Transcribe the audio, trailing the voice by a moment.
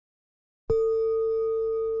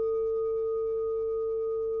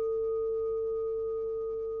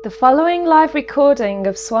The following live recording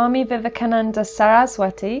of Swami Vivekananda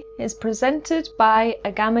Saraswati is presented by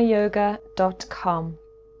agamayoga.com.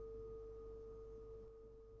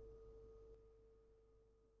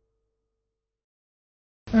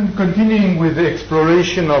 And continuing with the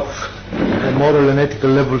exploration of the moral and ethical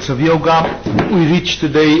levels of yoga, we reach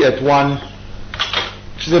today at one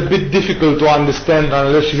which is a bit difficult to understand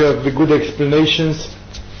unless you have the good explanations.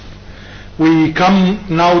 We come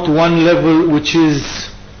now to one level which is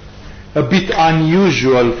a bit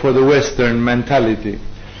unusual for the Western mentality.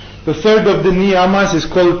 The third of the Niyamas is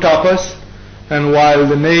called Tapas, and while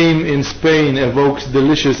the name in Spain evokes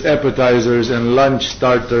delicious appetizers and lunch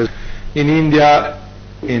starters, in India,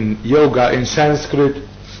 in yoga, in Sanskrit,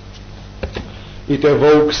 it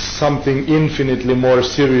evokes something infinitely more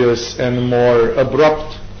serious and more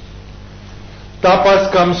abrupt.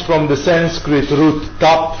 Tapas comes from the Sanskrit root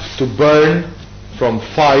tap, to burn, from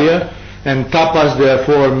fire, and tapas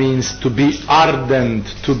therefore means to be ardent,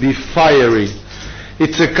 to be fiery.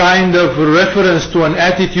 It's a kind of reference to an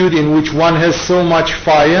attitude in which one has so much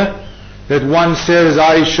fire that one says,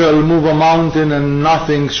 I shall move a mountain and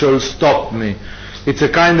nothing shall stop me. It's a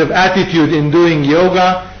kind of attitude in doing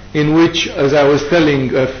yoga in which, as I was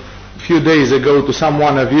telling a few days ago to some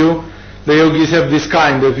one of you, the yogis have this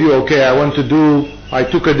kind of view, okay, I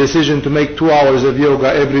took a decision to make 2 hours of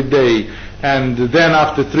yoga every day, and then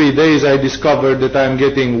after 3 days I discovered that I'm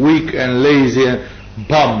getting weak and lazy and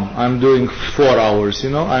I'm doing 4 hours,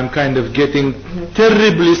 I'm kind of getting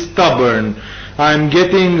terribly stubborn. I'm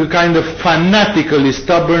getting kind of fanatically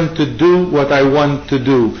stubborn to do what I want to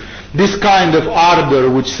do. This kind of ardor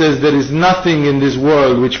which says there is nothing in this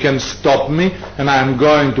world which can stop me and I'm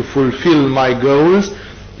going to fulfill my goals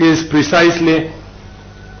is precisely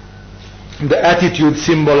the attitude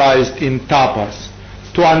symbolized in tapas.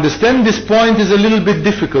 To understand this point is a little bit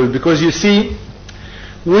difficult because you see,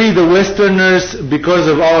 we the Westerners, because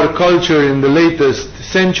of our culture in the latest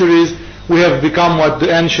centuries, we have become what the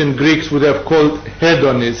ancient Greeks would have called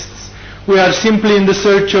hedonists. We are simply in the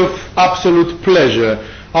search of absolute pleasure.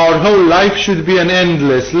 Our whole life should be an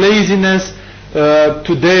endless laziness.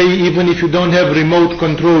 Today, even if you don't have remote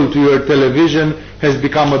control to your television, has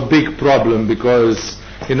become a big problem because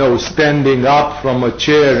standing up from a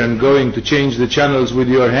chair and going to change the channels with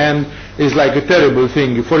your hand is like a terrible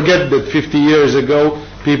thing. You forget that 50 years ago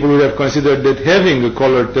people would have considered that having a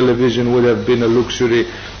color television would have been a luxury.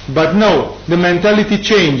 But no, the mentality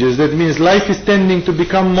changes. That means life is tending to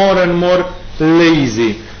become more and more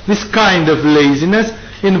lazy. This kind of laziness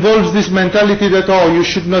involves this mentality that, you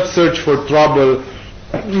should not search for trouble,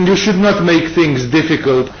 you should not make things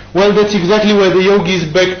difficult. Well, that's exactly where the yogis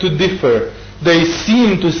beg to differ. They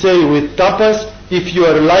seem to say with tapas, if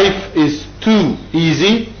your life is too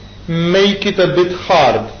easy, make it a bit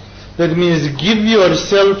hard. That means give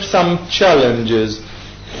yourself some challenges.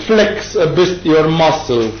 Flex a bit your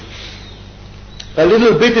muscle. A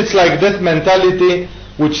little bit it's like that mentality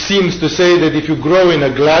which seems to say that if you grow in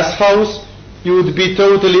a glass house, you would be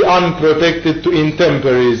totally unprotected to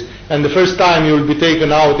intemperies. And the first time you will be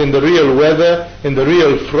taken out in the real weather, in the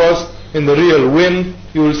real frost, in the real wind,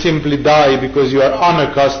 you will simply die because you are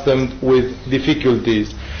unaccustomed with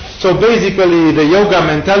difficulties. So basically the yoga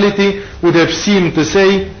mentality would have seemed to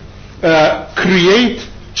say, create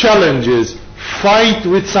challenges, fight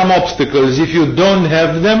with some obstacles. If you don't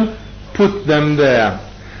have them, put them there.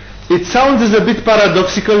 It sounds as a bit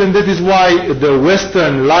paradoxical, and that is why the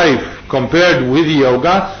Western life compared with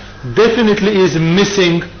yoga definitely is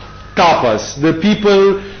missing tapas. The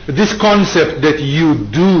people, this concept that you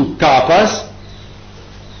do tapas,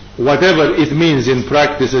 whatever it means in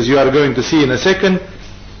practice, as you are going to see in a second,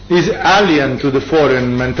 is alien to the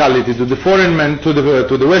foreign mentality, to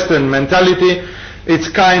the Western mentality. It's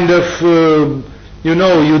kind of,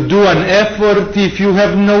 you do an effort if you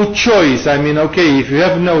have no choice. If you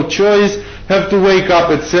have no choice, have to wake up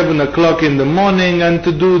at 7 o'clock in the morning and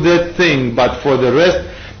to do that thing. But for the rest,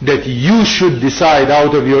 that you should decide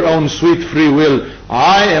out of your own sweet free will,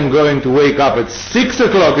 I am going to wake up at 6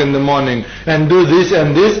 o'clock in the morning and do this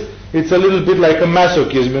and this. It's a little bit like a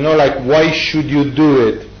masochism, like why should you do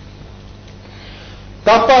it?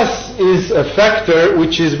 Tapas is a factor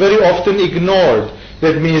which is very often ignored.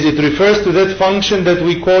 That means it refers to that function that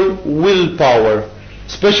we call willpower.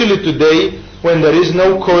 Especially today, when there is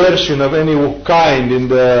no coercion of any kind in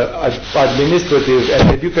the administrative and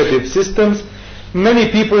educative systems,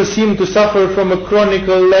 many people seem to suffer from a chronic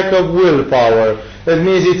lack of willpower. That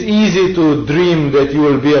means it's easy to dream that you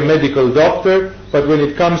will be a medical doctor, but when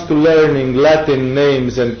it comes to learning Latin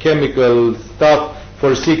names and chemical stuff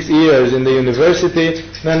for 6 years in the university,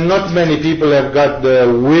 then not many people have got the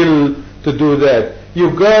will to do that. you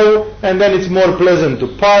go, and then it's more pleasant to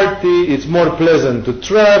party, it's more pleasant to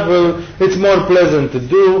travel, it's more pleasant to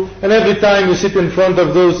do, and every time you sit in front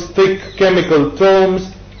of those thick chemical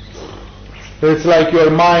tomes, it's like your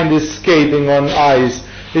mind is skating on ice.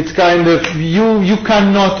 It's kind of, you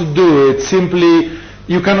cannot do it, simply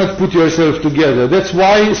you cannot put yourself together. That's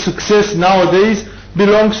why success nowadays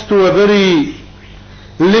belongs to a very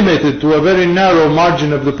limited, to a very narrow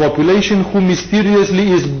margin of the population who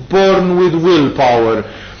mysteriously is born with willpower.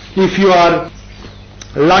 If you are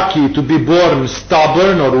lucky to be born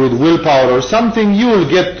stubborn or with willpower or something, you will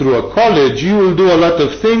get through a college, you will do a lot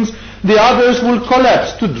of things. The others will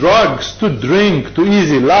collapse to drugs, to drink, to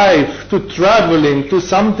easy life, to traveling, to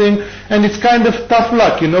something, and it's kind of tough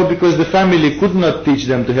luck, because the family could not teach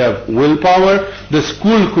them to have willpower, the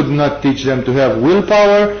school could not teach them to have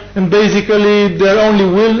willpower, and basically their only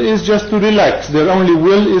will is just to relax, their only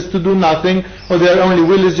will is to do nothing, or their only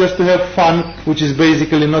will is just to have fun, which is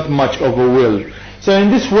basically not much of a will. So in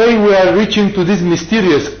this way we are reaching to this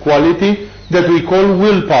mysterious quality that we call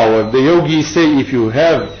willpower. The yogis say if you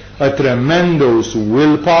have a tremendous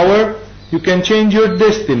willpower, you can change your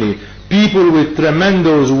destiny. People with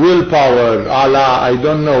tremendous willpower, a la, I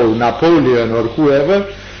don't know, Napoleon or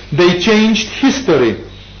whoever, they changed history.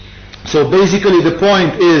 So basically the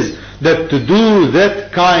point is that to do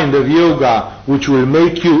that kind of yoga which will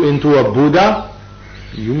make you into a Buddha,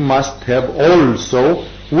 you must have also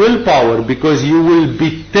willpower, because you will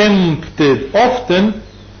be tempted often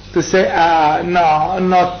to say, no,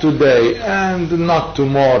 not today, and not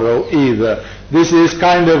tomorrow either. This is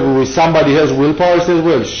kind of, somebody has willpower, says,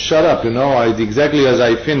 well, shut up, exactly as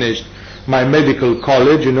I finished my medical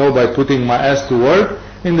college, by putting my ass to work,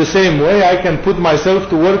 in the same way I can put myself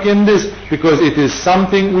to work in this, because it is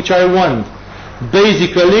something which I want.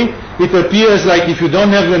 Basically, it appears like if you don't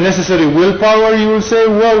have the necessary willpower, you will say,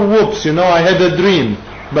 well, whoops, I had a dream,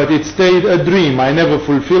 but it stayed a dream. I never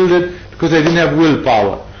fulfilled it because I didn't have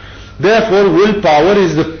willpower. Therefore, willpower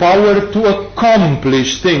is the power to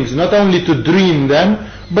accomplish things, not only to dream them,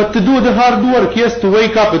 but to do the hard work. Yes, to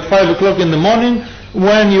wake up at 5 o'clock in the morning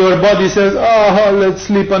when your body says, let's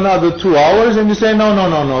sleep another 2 hours, and you say, no,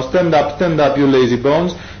 stand up, you lazy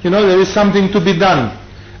bones. There is something to be done.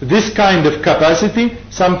 This kind of capacity,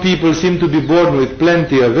 some people seem to be born with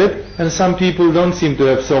plenty of it, and some people don't seem to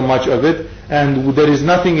have so much of it, and there is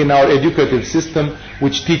nothing in our educative system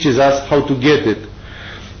which teaches us how to get it.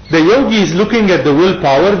 The yogis, looking at the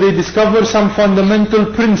willpower, they discover some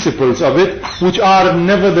fundamental principles of it, which are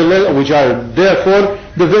therefore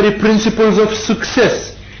the very principles of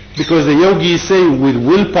success. Because the yogis say with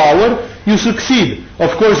willpower you succeed.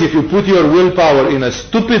 Of course, if you put your willpower in a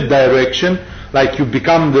stupid direction, like you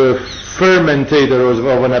become the fermentator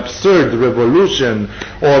of an absurd revolution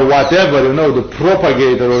or whatever, the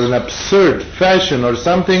propagator of an absurd fashion or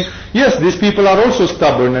something, yes, these people are also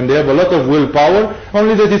stubborn and they have a lot of willpower,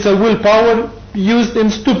 only that it's a willpower used in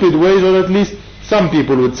stupid ways, or at least some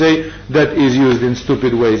people would say that is used in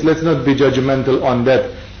stupid ways. Let's not be judgmental on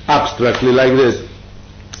that abstractly like this.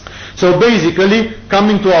 So basically,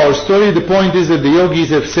 coming to our story, the point is that the yogis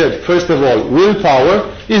have said, first of all,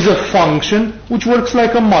 willpower is a function which works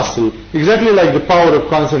like a muscle. Exactly like the power of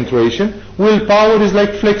concentration, willpower is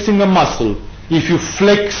like flexing a muscle. If you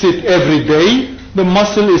flex it every day, the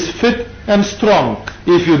muscle is fit and strong.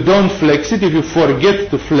 If you don't flex it, if you forget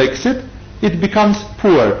to flex it, it becomes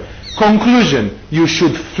poor. Conclusion, you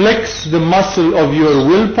should flex the muscle of your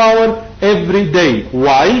willpower every day.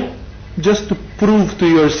 Why? Just to prove to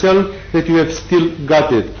yourself that you have still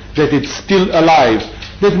got it, that it's still alive.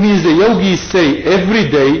 That means the yogis say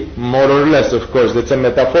every day, more or less, of course, that's a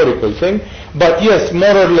metaphorical thing, but yes,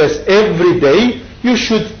 more or less every day, you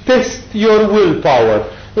should test your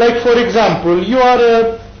willpower. Like, for example, you are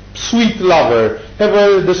a sweet lover,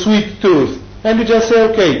 have the sweet tooth, and you just say,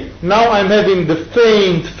 okay, now I'm having the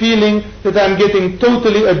faint feeling that I'm getting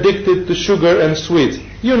totally addicted to sugar and sweets.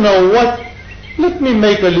 You know what? Let me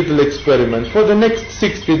make a little experiment. For the next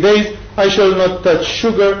 60 days, I shall not touch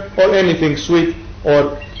sugar or anything sweet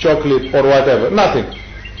or chocolate or whatever. Nothing.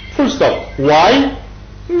 Full stop. Why?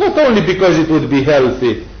 Not only because it would be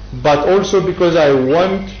healthy, but also because I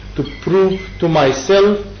want to prove to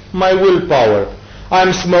myself my willpower.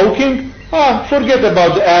 I'm smoking? Forget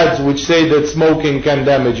about the ads which say that smoking can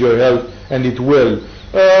damage your health, and it will.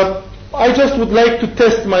 I just would like to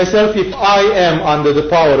test myself if I am under the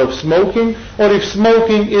power of smoking or if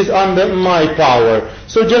smoking is under my power.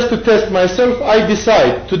 So just to test myself, I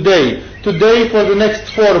decide today for the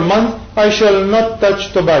next 4 months, I shall not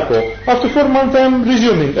touch tobacco. After 4 months I am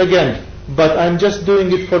resuming again, but I'm just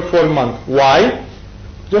doing it for 4 months. Why?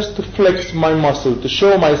 just to flex my muscle, to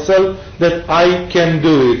show myself that I can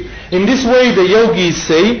do it. In this way, the yogis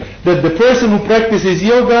say that the person who practices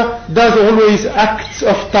yoga does always acts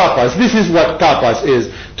of tapas. This is what tapas is,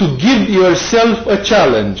 to give yourself a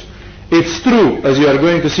challenge. It's true, as you are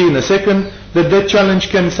going to see in a second, that challenge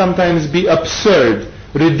can sometimes be absurd,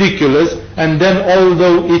 ridiculous, and then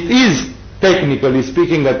although it is technically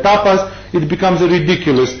speaking a tapas, it becomes a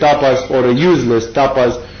ridiculous tapas or a useless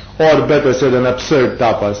tapas, or better said, an absurd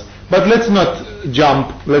tapas. But let's not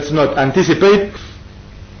jump, let's not anticipate.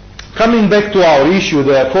 Coming back to our issue,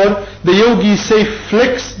 therefore, the yogis say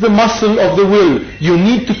flex the muscle of the will. You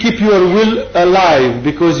need to keep your will alive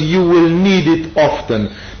because you will need it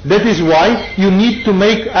often. That is why you need to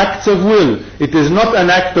make acts of will. It is not an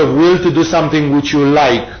act of will to do something which you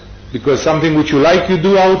like, because something which you like you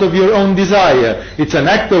do out of your own desire. It's an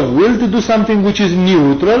act of will to do something which is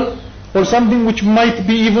neutral, or something which might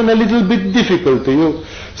be even a little bit difficult to you,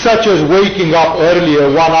 such as waking up earlier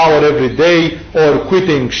 1 hour every day, or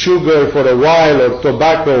quitting sugar for a while, or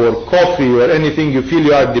tobacco, or coffee, or anything you feel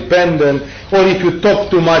you are dependent, or if you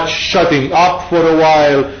talk too much, shutting up for a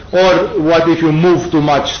while, or what if you move too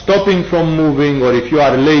much, stopping from moving, or if you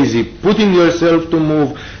are lazy, putting yourself to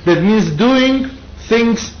move. That means doing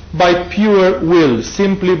things by pure will,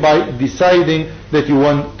 simply by deciding that you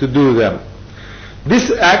want to do them.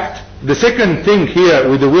 This act, the second thing here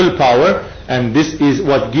with the willpower, and this is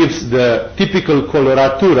what gives the typical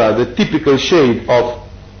coloratura, the typical shade of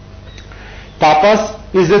tapas,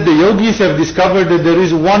 is that the yogis have discovered that there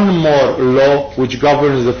is one more law which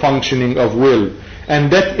governs the functioning of will,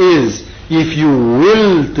 and that is, if you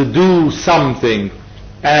will to do something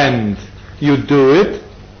and you do it,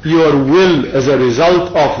 your will as a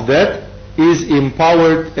result of that is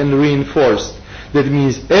empowered and reinforced. That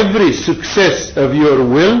means every success of your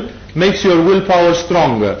will makes your willpower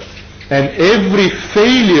stronger, and every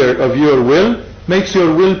failure of your will makes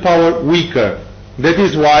your willpower weaker. That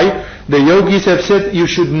is why the yogis have said you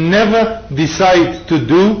should never decide to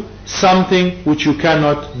do something which you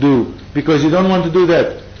cannot do, because you don't want to do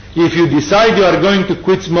that. If you decide you are going to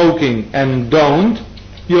quit smoking and don't,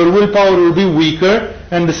 your willpower will be weaker,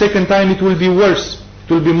 and the second time it will be worse.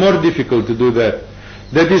 It will be more difficult to do that.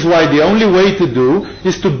 That is why the only way to do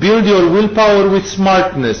is to build your willpower with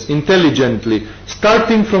smartness, intelligently,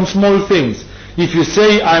 starting from small things. If you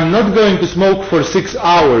say, I'm not going to smoke for 6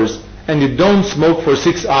 hours, and you don't smoke for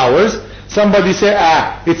 6 hours, somebody say,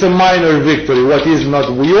 it's a minor victory. What is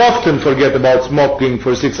not? You often forget about smoking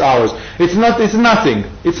for 6 hours. It's nothing.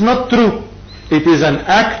 It's not true. It is an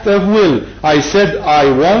act of will. I said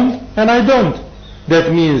I won't, and I don't.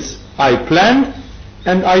 That means I planned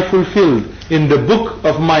and I fulfilled. In the book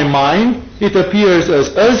of my mind, it appears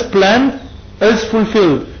as planned, as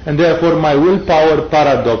fulfilled, and therefore my willpower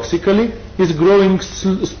paradoxically is growing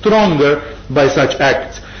stronger by such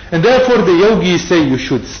acts. And therefore the yogis say you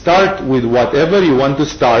should start with whatever you want to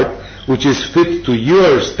start, which is fit to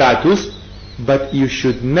your status, but you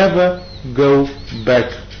should never go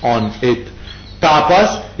back on it.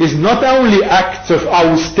 Tapas is not only acts of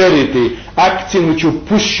austerity, acts in which you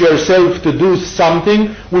push yourself to do something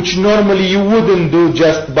which normally you wouldn't do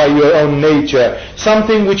just by your own nature,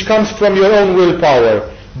 something which comes from your own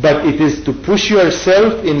willpower, but it is to push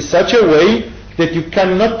yourself in such a way that you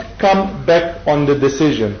cannot come back on the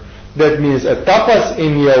decision. That means a tapas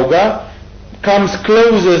in yoga comes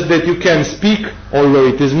closest that you can speak, although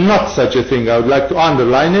it is not such a thing, I would like to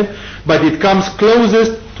underline it, but it comes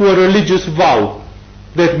closest to a religious vow.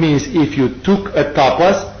 That means if you took a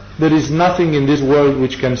tapas, there is nothing in this world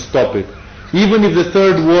which can stop it. Even if the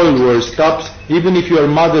Third World War stops, even if your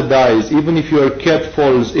mother dies, even if your cat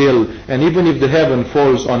falls ill, and even if the heaven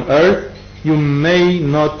falls on earth, you may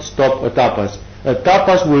not stop a tapas. A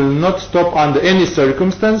tapas will not stop under any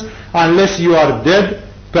circumstance unless you are dead,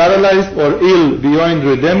 paralyzed or ill beyond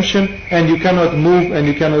redemption, and you cannot move and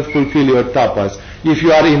you cannot fulfill your tapas. If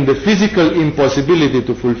you are in the physical impossibility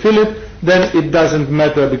to fulfill it, then it doesn't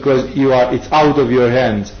matter because it's out of your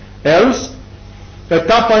hands. Else, a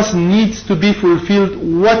tapas needs to be fulfilled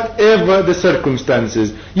whatever the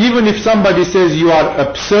circumstances. Even if somebody says you are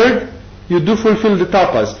absurd, you do fulfill the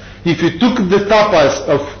tapas. If you took the tapas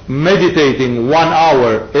of meditating 1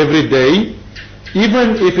 hour every day,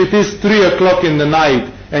 even if it is 3 o'clock in the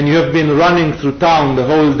night and you have been running through town the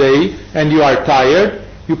whole day and you are tired,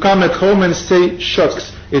 you come at home and say,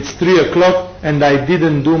 shucks, it's 3 o'clock and I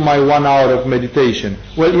didn't do my 1 hour of meditation.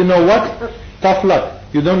 Well, you know what? Tough luck.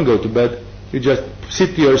 You don't go to bed. You just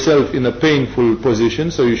sit yourself in a painful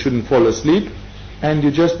position so you shouldn't fall asleep, and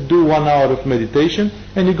you just do 1 hour of meditation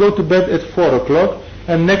and you go to bed at 4 o'clock,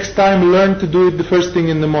 and next time learn to do it the first thing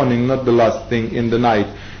in the morning, not the last thing in the night.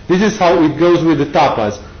 This is how it goes with the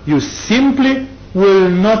tapas. You simply will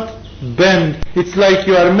not bend. It's like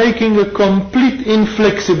you are making a complete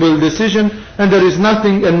inflexible decision, and there is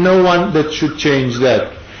nothing and no one that should change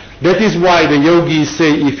that. That is why the yogis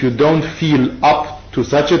say if you don't feel up to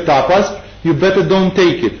such a tapas, you better don't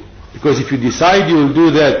take it. Because if you decide you will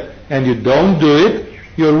do that and you don't do it,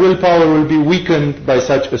 your willpower will be weakened by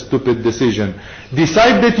such a stupid decision.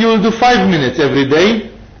 Decide that you will do 5 minutes every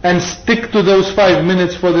day and stick to those 5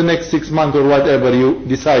 minutes for the next 6 months or whatever you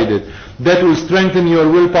decided. That will strengthen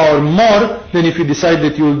your willpower more than if you decide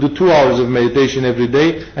that you will do 2 hours of meditation every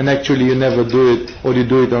day and actually you never do it, or you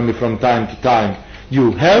do it only from time to time.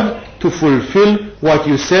 You have to fulfill what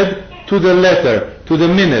you said to the letter, to the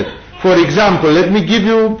minute. For example, let me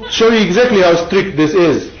show you exactly how strict this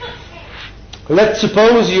is. Let's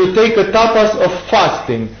suppose you take a tapas of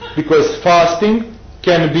fasting, because fasting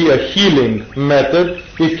can be a healing method,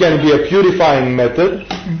 it can be a purifying method,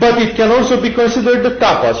 but it can also be considered a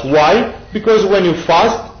tapas. Why? Because when you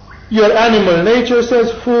fast, your animal nature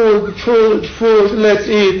says food, food, food, let's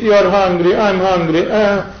eat, you're hungry, I'm hungry,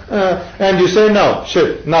 and you say no,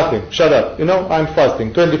 shit, nothing, shut up, I'm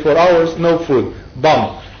fasting, 24 hours, no food,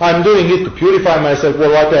 bum. I'm doing it to purify myself or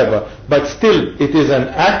whatever, but still it is an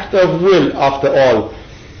act of will after all.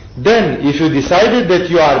 Then if you decided that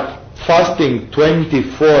you are fasting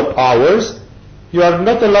 24 hours, you are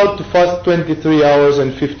not allowed to fast 23 hours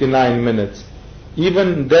and 59 minutes.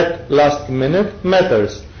 Even that last minute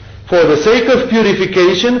matters. For the sake of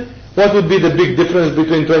purification, what would be the big difference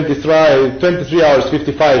between 23 hours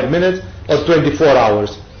 55 minutes or 24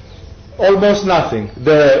 hours? Almost nothing.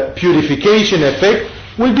 The purification effect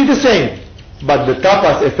will be the same, but the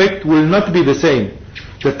tapas effect will not be the same.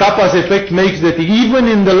 The tapas effect makes that even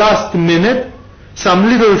in the last minute, some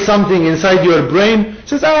little something inside your brain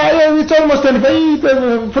says, it's almost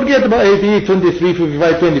 25, forget about 88, 23,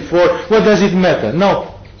 55, 24, what does it matter?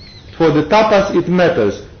 No, for the tapas it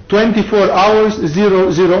matters. 24 hours,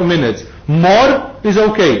 0 minutes. More is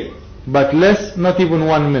okay, but less, not even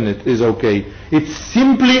 1 minute is okay. It's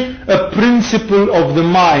simply a principle of the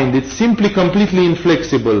mind. It's simply completely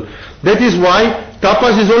inflexible. That is why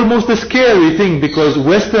tapas is almost a scary thing, because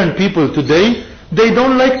Western people today, they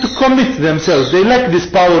don't like to commit themselves. They lack this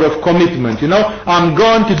power of commitment. I'm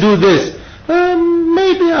going to do this.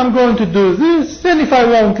 Maybe I'm going to do this, and if I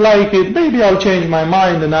won't like it, maybe I'll change my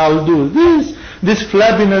mind and I'll do this. This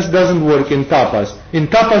flabbiness doesn't work in tapas. In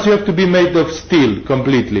tapas you have to be made of steel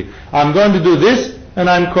completely. I'm going to do this, and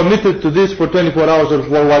I'm committed to this for 24 hours or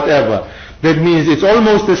for whatever. That means it's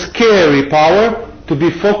almost a scary power to be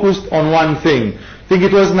focused on one thing. I think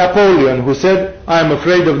it was Napoleon who said, I am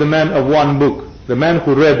afraid of the man of one book. The man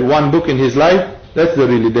who read one book in his life, that's the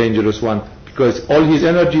really dangerous one, because all his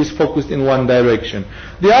energy is focused in one direction.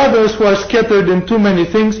 The others who are scattered in too many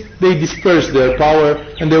things, they disperse their power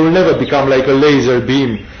and they will never become like a laser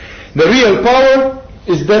beam. The real power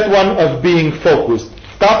is that one of being focused.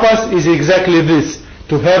 Tapas is exactly this,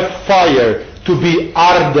 to have fire, to be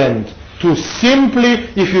ardent, to simply,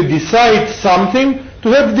 if you decide something, to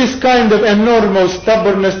have this kind of enormous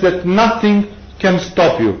stubbornness that nothing can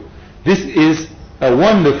stop you. This is a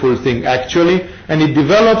wonderful thing actually, and it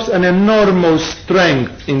develops an enormous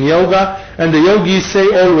strength in yoga, and the yogis say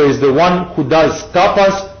always the one who does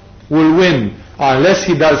tapas will win, unless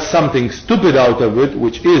he does something stupid out of it,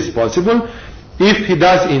 which is possible. If he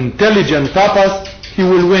does intelligent tapas, he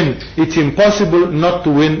will win. It's impossible not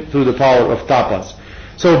to win through the power of tapas.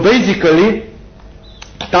 So basically,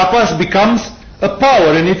 tapas becomes a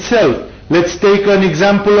power in itself. Let's take an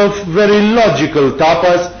example of very logical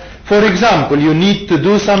tapas. For example, you need to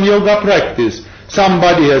do some yoga practice.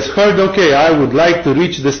 Somebody has heard, okay, I would like to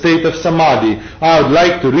reach the state of samadhi. I would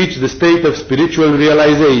like to reach the state of spiritual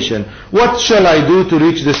realization. What shall I do to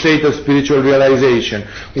reach the state of spiritual realization?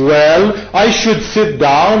 Well, I should sit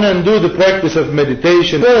down and do the practice of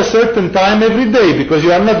meditation for a certain time every day, because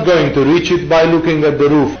you are not going to reach it by looking at the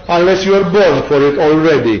roof, unless you are born for it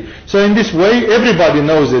already. So in this way, everybody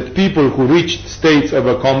knows that people who reached states of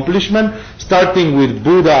accomplishment, starting with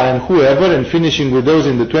Buddha and whoever and finishing with those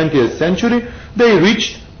in the 20th century, they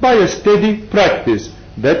reached by a steady practice.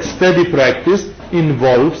 That steady practice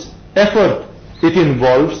involves effort. It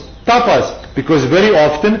involves tapas, because very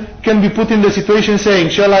often can be put in the situation saying,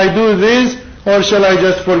 shall I do this or shall I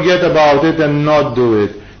just forget about it and not do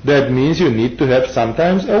it? That means you need to have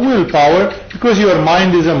sometimes a willpower, because your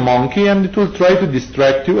mind is a monkey and it will try to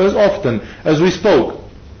distract you as often as we spoke.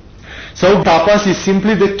 So tapas is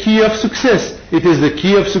simply the key of success. It is the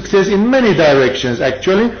key of success in many directions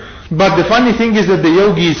actually. But the funny thing is that the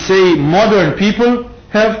yogis say modern people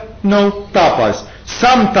have no tapas.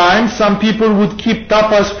 Sometimes some people would keep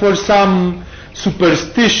tapas for some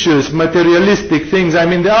superstitious, materialistic things. I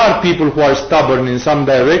mean, there are people who are stubborn in some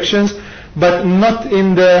directions, but not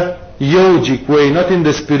in the yogic way, not in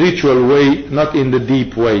the spiritual way, not in the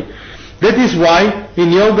deep way. That is why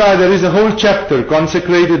in yoga there is a whole chapter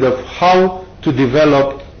consecrated of how to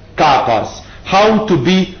develop tapas, how to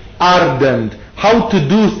be ardent, how to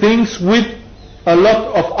do things with a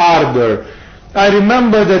lot of ardor. I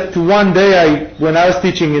remember that one day when I was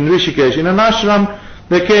teaching in Rishikesh, in an ashram,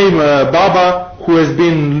 there came a Baba who has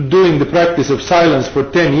been doing the practice of silence for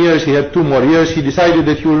 10 years. He had 2 more years. He decided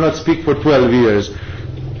that he will not speak for 12 years.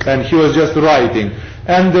 And he was just writing.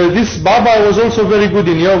 And this Baba was also very good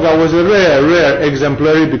in yoga, was a rare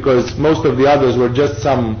exemplary, because most of the others were just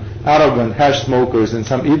some arrogant hash smokers and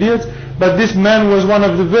some idiots. But this man was one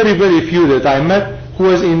of the very, very few that I met who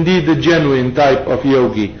was indeed the genuine type of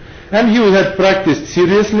yogi. And he had practiced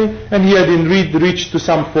seriously, and he had indeed reached to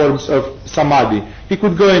some forms of samadhi. He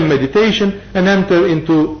could go in meditation and enter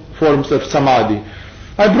into forms of samadhi.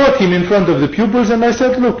 I brought him in front of the pupils and I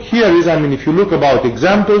said, look, here is, I mean, if you look about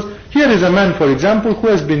examples, here is a man, for example, who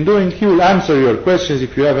has been doing, he will answer your questions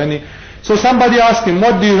if you have any. So somebody asked him,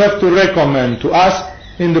 what do you have to recommend to us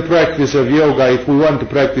in the practice of yoga if we want to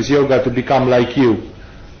practice yoga to become like you?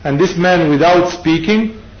 And this man, without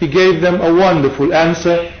speaking, he gave them a wonderful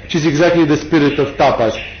answer, which is exactly the spirit of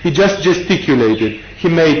tapas. He just gesticulated. He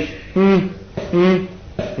made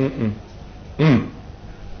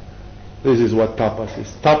This is what tapas is.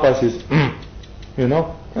 Tapas is you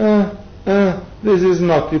know, this is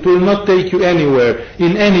not, it will not take you anywhere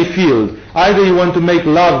in any field. Either you want to make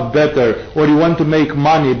love better or you want to make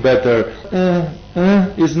money better.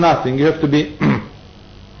 Is nothing. You have to be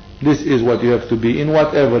this is what you have to be in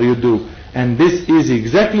whatever you do. And this is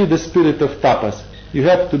exactly the spirit of tapas. You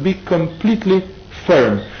have to be completely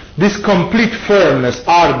firm. This complete firmness,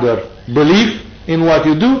 ardor, belief in what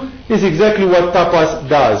you do is exactly what tapas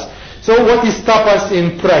does. So what is tapas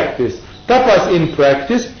in practice? Tapas in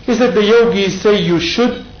practice is that the yogis say you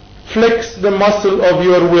should flex the muscle of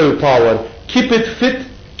your willpower. Keep it fit,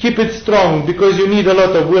 keep it strong, because you need a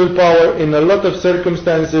lot of willpower in a lot of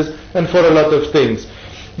circumstances and for a lot of things.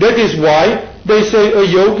 That is why they say a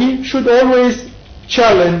yogi should always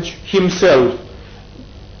challenge himself.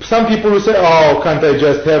 Some people will say, oh, can't I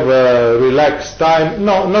just have a relaxed time?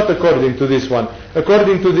 No, not according to this one.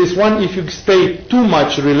 According to this one, if you stay too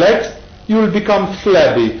much relaxed, you will become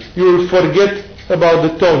flabby. You will forget about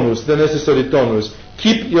the tonus, the necessary tonus.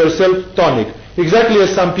 Keep yourself tonic. Exactly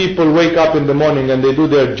as some people wake up in the morning and they do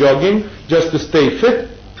their jogging just to stay fit,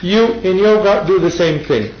 you in yoga do the same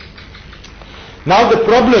thing. Now the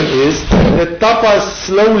problem is that tapas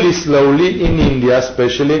slowly in India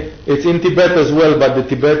especially, it's in Tibet as well, but the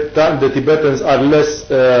Tibetans are less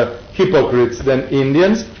hypocrites than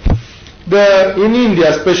Indians. In India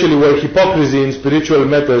especially, where hypocrisy in spiritual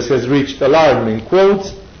matters has reached alarming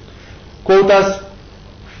quotas,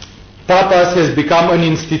 tapas has become an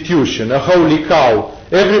institution, a holy cow.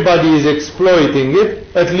 Everybody is exploiting it,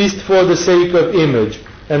 at least for the sake of image.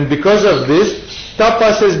 And because of this,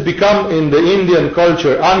 tapas has become in the Indian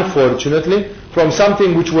culture, unfortunately, from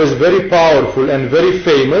something which was very powerful and very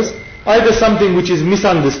famous, either something which is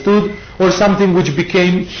misunderstood or something which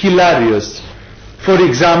became hilarious. For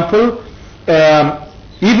example,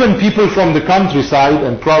 even people from the countryside,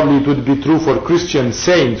 and probably it would be true for Christian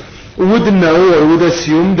saints, would know or would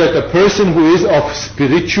assume that a person who is of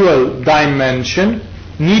spiritual dimension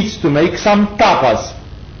needs to make some tapas.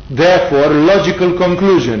 Therefore, logical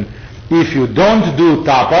conclusion, if you don't do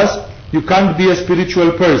tapas, you can't be a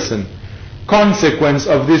spiritual person. Consequence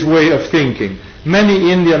of this way of thinking.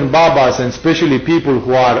 Many Indian babas, and especially people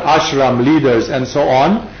who are ashram leaders and so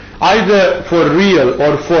on, either for real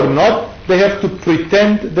or for not, they have to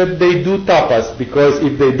pretend that they do tapas, because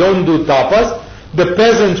if they don't do tapas, the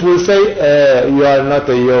peasants will say, you are not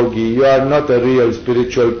a yogi, you are not a real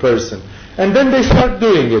spiritual person. And then they start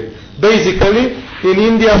doing it. Basically, in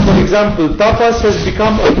India, for example, tapas has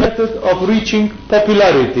become a method of reaching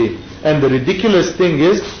popularity. And the ridiculous thing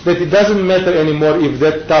is that it doesn't matter anymore if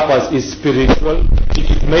that tapas is spiritual, if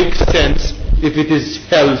it makes sense, if it is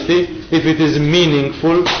healthy, if it is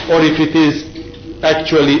meaningful, or if it is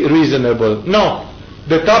actually reasonable. No.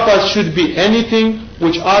 The tapas should be anything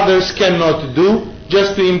which others cannot do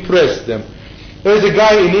just to impress them. There is a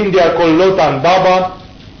guy in India called Lotan Baba.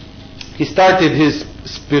 He started his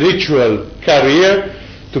spiritual career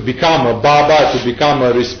to become a Baba, to become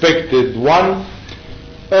a respected one.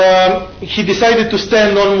 He decided to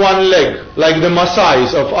stand on one leg, like the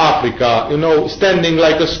Maasais of Africa, standing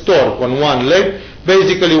like a stork on one leg,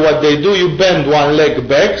 Basically what they do, you bend one leg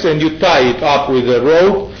back and you tie it up with a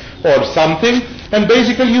rope or something, and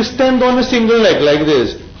basically you stand on a single leg like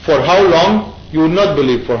this. For how long? You would not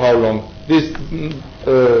believe for how long. This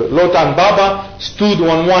Lotan Baba stood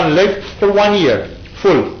on one leg for 1 year,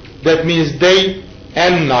 full. That means day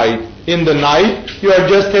and night. In the night, you are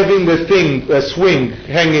just having a swing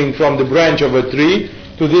hanging from the branch of a tree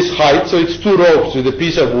to this height, so it's 2 ropes with a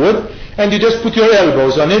piece of wood, and you just put your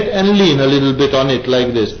elbows on it and lean a little bit on it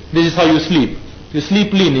like this. This is how you sleep. You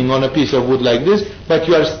sleep leaning on a piece of wood like this, but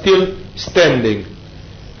you are still standing.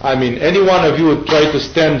 I mean, any one of you would try to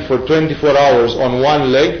stand for 24 hours on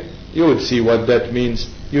one leg, you would see what that means.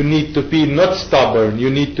 You need to be not stubborn, you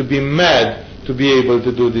need to be mad to be able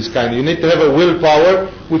to do this kind. You need to have a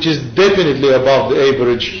willpower which is definitely above the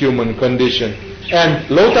average human condition. And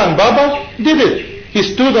Lotan Baba did it. He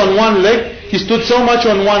stood on one leg. He stood so much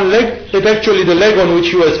on one leg that actually the leg on which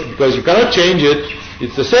he was, because you cannot change it,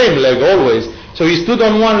 it's the same leg always. So he stood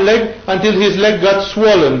on one leg until his leg got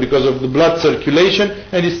swollen because of the blood circulation,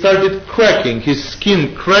 and he started cracking. His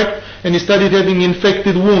skin cracked and he started having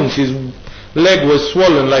infected wounds. His leg was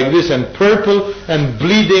swollen like this and purple and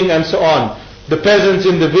bleeding and so on. The peasants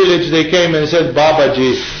in the village, they came and said,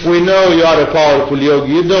 Babaji, we know you are a powerful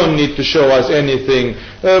yogi, you don't need to show us anything.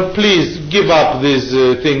 Please give up this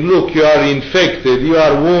thing. Look, you are infected, you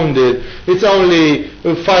are wounded. It's only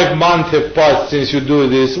 5 months have passed since you do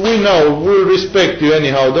this. We know, we'll respect you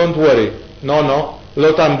anyhow, don't worry. No.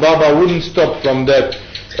 Lotan Baba wouldn't stop from that.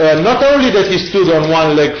 Not only that he stood on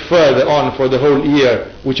one leg further on for the whole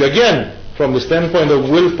year, which again, from the standpoint of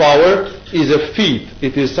willpower, is a feat.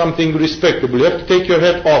 It is something respectable. You have to take your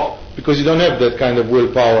hat off because you don't have that kind of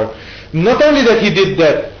willpower. Not only that he did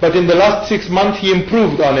that, but in the last 6 months he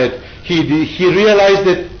improved on it. He realized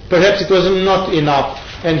that perhaps it was not enough,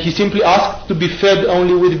 and he simply asked to be fed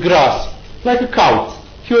only with grass, like a cow.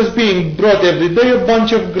 He was being brought every day a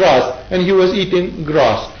bunch of grass, and he was eating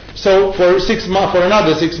grass. So for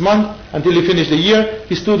another 6 months, until he finished the year,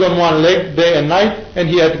 he stood on one leg day and night, and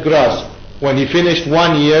he had grass. When he finished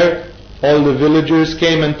 1 year, all the villagers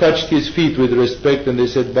came and touched his feet with respect, and they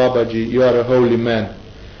said, Babaji, you are a holy man.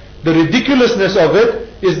 The ridiculousness of it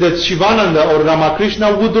is that Shivananda or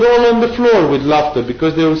Ramakrishna would roll on the floor with laughter,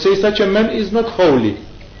 because they would say such a man is not holy.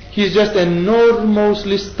 He is just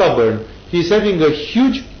enormously stubborn. He is having a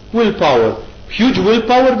huge willpower. Huge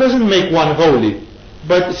willpower doesn't make one holy.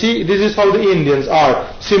 But see, this is how the Indians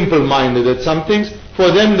are, simple-minded at some things.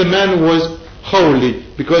 For them the man was holy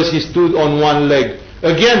because he stood on one leg.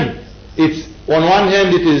 Again, it's on one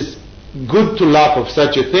hand it is good to laugh of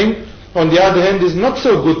such a thing. On the other hand, it's not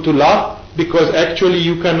so good to laugh because actually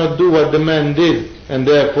you cannot do what the man did. And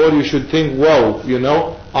therefore you should think, wow,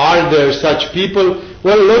 are there such people?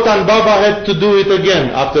 Well, Lotan Baba had to do it again.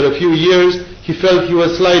 After a few years, he felt he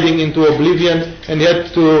was sliding into oblivion and he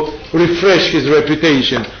had to refresh his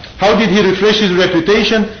reputation. How did he refresh his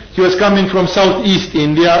reputation? He was coming from southeast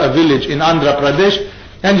India, a village in Andhra Pradesh,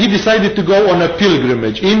 and he decided to go on a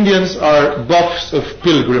pilgrimage. Indians are buffs of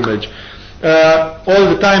pilgrimage. All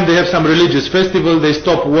the time they have some religious festival, they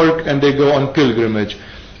stop work and they go on pilgrimage.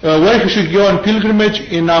 Where he should go on pilgrimage?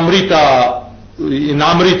 In Amritsar,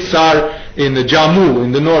 in Jammu,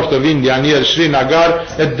 in the north of India, near Srinagar,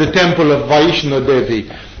 at the temple of Vaishno Devi.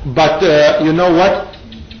 But you know what?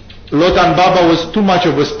 Lotan Baba was too much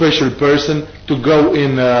of a special person to go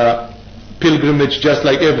in pilgrimage just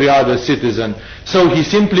like every other citizen. So he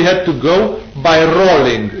simply had to go by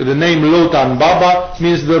rolling. The name Lotan Baba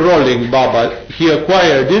means the rolling Baba. He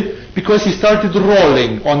acquired it because he started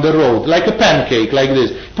rolling on the road, like a pancake, like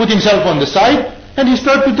this. Put himself on the side, and he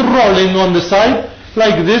started rolling on the side,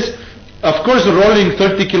 like this. Of course, rolling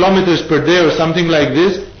 30 kilometers per day or something like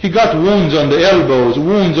this, he got wounds on the elbows,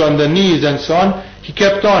 wounds on the knees and so on. He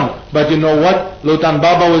kept on. But you know what? Lotan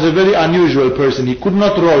Baba was a very unusual person. He could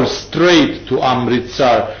not roll straight to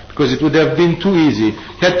Amritsar because it would have been too easy.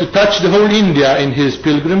 He had to touch the whole India in his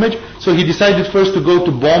pilgrimage. So he decided first to go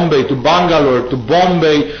to Bombay, to Bangalore, to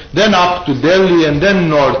Bombay, then up to Delhi and then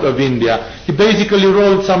north of India. He basically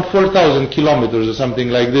rolled some 4,000 kilometers or something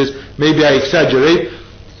like this. Maybe I exaggerate,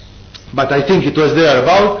 but I think it was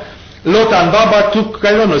thereabout. Lotan Baba took,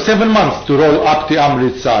 7 months to roll up to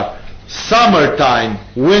Amritsar. Summertime,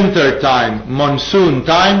 winter time, monsoon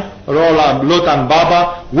time, roll up Lotan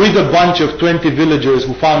Baba with a bunch of 20 villagers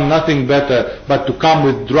who found nothing better but to come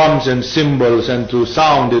with drums and cymbals and to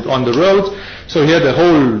sound it on the roads. So he had a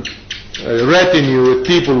whole retinue with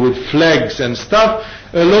people with flags and stuff.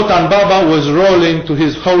 Lotan Baba was rolling to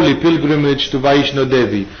his holy pilgrimage to Vaishno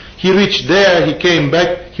Devi. He reached there, he came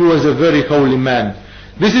back, he was a very holy man.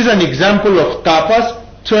 This is an example of tapas,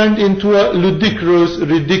 turned into a ludicrous,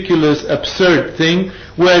 ridiculous, absurd thing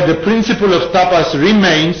where the principle of tapas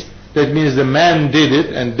remains. That means the man did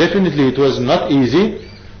it, and definitely it was not easy,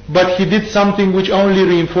 but he did something which only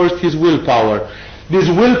reinforced his willpower. This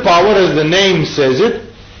willpower, as the name says it,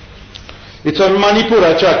 it's on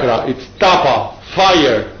Manipura chakra. It's tapa,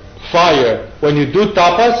 fire, fire. When you do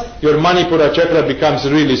tapas, your Manipura chakra becomes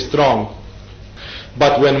really strong.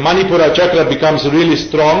 But when Manipura chakra becomes really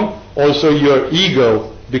strong, also your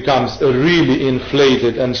ego becomes really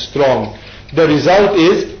inflated and strong. The result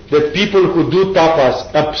is that people who do tapas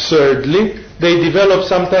absurdly, they develop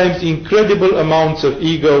sometimes incredible amounts of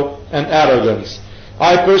ego and arrogance.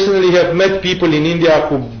 I personally have met people in India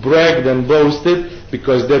who bragged and boasted,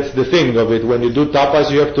 because that's the thing of it. When you do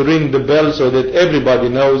tapas, you have to ring the bell so that everybody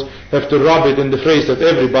knows, have to rub it in the face of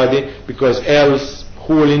everybody, because else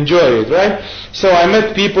who will enjoy it, right? So I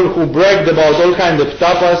met people who bragged about all kinds of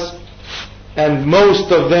tapas, and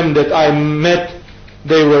most of them that I met,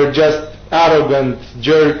 they were just arrogant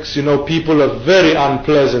jerks, people of very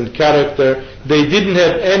unpleasant character. They didn't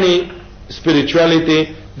have any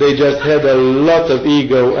spirituality, they just had a lot of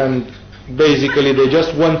ego, and basically they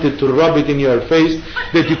just wanted to rub it in your face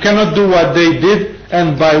that you cannot do what they did,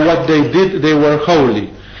 and by what they did they were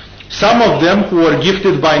holy. Some of them who were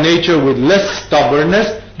gifted by nature with less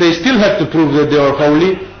stubbornness, they still had to prove that they were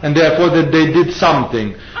holy, and therefore that they did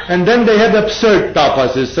something. And then they had absurd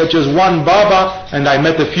tapases, such as one Baba, and I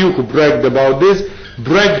met a few who bragged about this,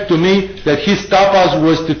 bragged to me that his tapas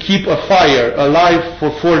was to keep a fire alive for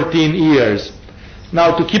 14 years.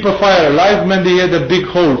 Now, to keep a fire alive meant he had a big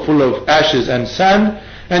hole full of ashes and sand,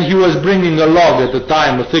 and he was bringing a log at the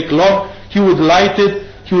time, a thick log. He would light it,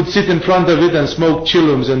 he would sit in front of it and smoke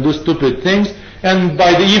chillums and do stupid things, and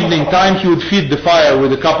by the evening time he would feed the fire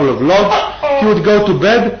with a couple of logs. He would go to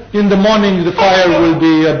bed. In the morning the fire will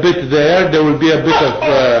be a bit there will be a bit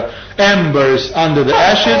of embers under the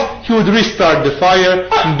ashes. He would restart the fire,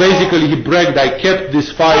 and basically he bragged, I kept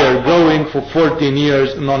this fire going for 14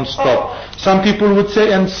 years non-stop. Some people would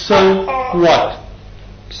say, and so what?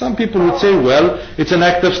 Some people would say, well, it's an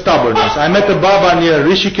act of stubbornness. I met a Baba near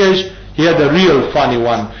Rishikesh. He had a real funny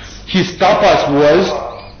one. His tapas was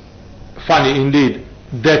funny indeed,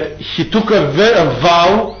 that he took a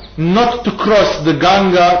vow not to cross the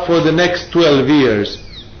Ganga for the next 12 years.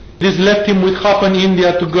 This left him with half an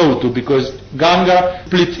India to go to, because Ganga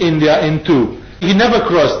splits India in two. He never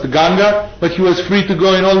crossed the Ganga, but he was free to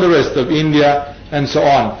go in all the rest of India and so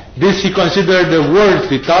on. This he considered a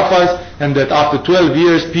worthy tapas, and that after 12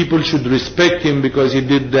 years people should respect him because he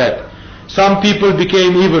did that. Some people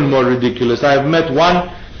became even more ridiculous. I have met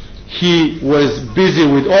one, he was busy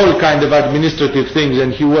with all kind of administrative things,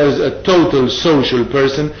 and he was a total social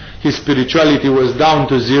person. His spirituality was down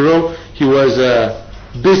to zero. He was a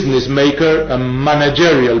business maker, a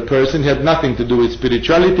managerial person. He had nothing to do with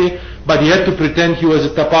spirituality, but he had to pretend he was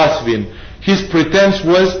a tapasvin. His pretense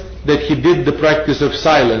was that he did the practice of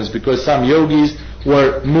silence, because some yogis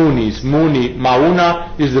were munis. Muni,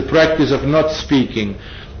 mauna, is the practice of not speaking.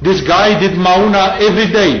 This guy did mauna every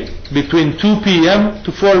day between 2 p.m.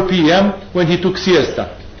 to 4 p.m. when he took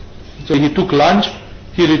siesta. So he took lunch,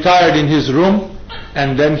 he retired in his room,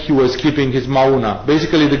 and then he was keeping his mauna.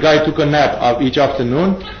 Basically the guy took a nap each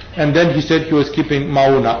afternoon, and then he said he was keeping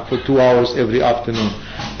mauna for 2 hours every afternoon.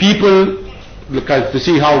 People, to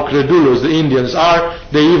see how credulous the Indians are,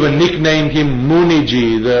 they even nicknamed him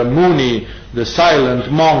Muniji, the Muni, the silent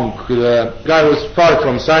monk. The guy was far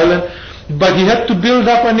from silent, but he had to build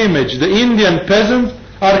up an image. The Indian peasant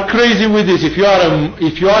are crazy with this. If you are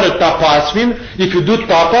a tapasvin, if you do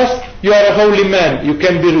tapas, you are a holy man. You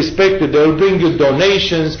can be respected. They will bring you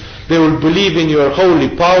donations. They will believe in your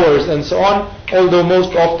holy powers and so on, although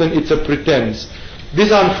most often it's a pretense.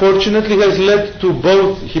 This unfortunately has led to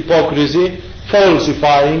both hypocrisy,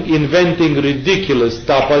 falsifying, inventing ridiculous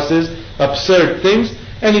tapases, absurd things,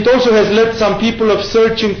 and it also has led some people of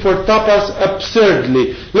searching for tapas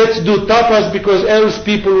absurdly. Let's do tapas because else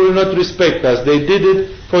people will not respect us. They did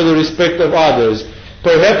it for the respect of others.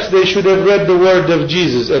 Perhaps they should have read the word of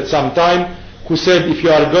Jesus at some time, who said, if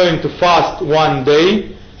you are going to fast one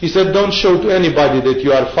day, he said, don't show to anybody that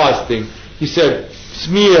you are fasting. He said,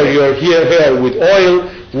 smear your hair with oil,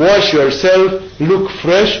 wash yourself, look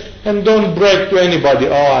fresh, and don't brag to anybody,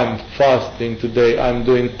 oh, I'm fasting today, I'm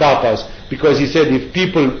doing tapas. Because he said, if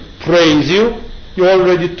people praise you, you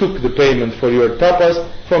already took the payment for your tapas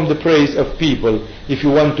from the praise of people. If you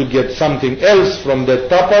want to get something else from that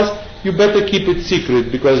tapas, you better keep it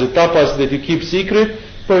secret, because the tapas that you keep secret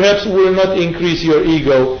perhaps will not increase your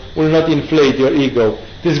ego, will not inflate your ego.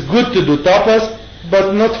 It is good to do tapas,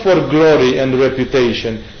 but not for glory and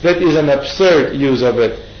reputation. That is an absurd use of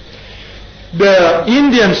it. The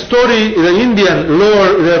Indian story, the Indian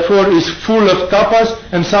lore, therefore, is full of tapas,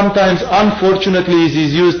 and sometimes, unfortunately, it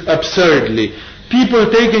is used absurdly.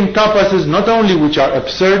 People taking tapas not only which are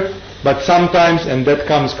absurd, but sometimes, and that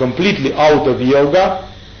comes completely out of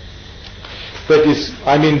yoga, that is,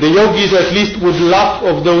 the yogis at least would laugh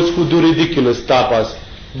of those who do ridiculous tapas,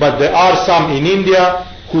 but there are some in India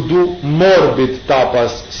who do morbid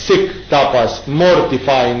tapas, sick tapas,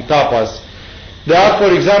 mortifying tapas. There are,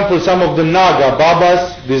 for example, some of the Naga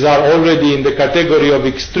Babas. These are already in the category of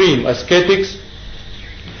extreme ascetics.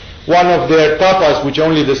 One of their tapas, which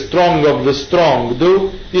only the strong of the strong do,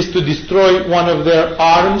 is to destroy one of their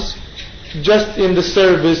arms just in the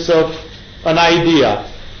service of an idea.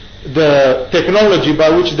 The technology by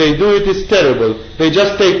which they do it is terrible. They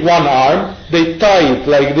just take one arm, they tie it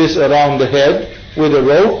like this around the head with a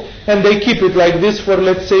rope, and they keep it like this for,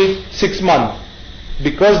 let's say, 6 months.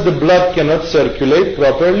 Because the blood cannot circulate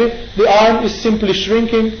properly, the arm is simply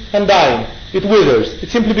shrinking and dying. It withers. It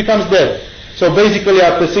simply becomes dead. So basically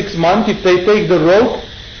after 6 months, if they take the rope,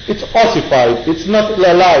 it's ossified. It's not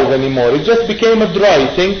alive anymore. It just became a dry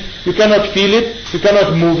thing. You cannot feel it. You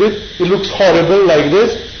cannot move it. It looks horrible like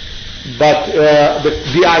this. But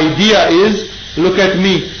the idea is, look at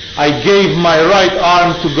me. I gave my right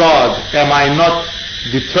arm to God. Am I not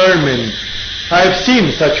determined? I have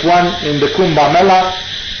seen such one in the Kumbh Mela.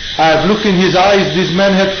 I have looked in his eyes. This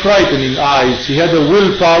man had frightening eyes. He had a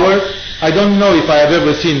willpower. I don't know if I have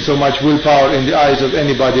ever seen so much willpower in the eyes of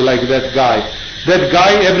anybody like that guy. That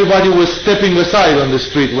guy, everybody was stepping aside on the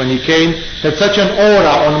street when he came. Had such an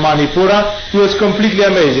aura on Manipura. He was completely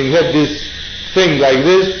amazing. He had this thing like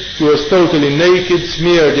this. He was totally naked,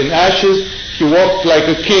 smeared in ashes. He walked like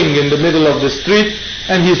a king in the middle of the street.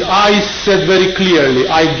 And his eyes said very clearly,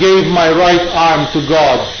 I gave my right arm to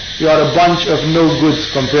God. You are a bunch of no goods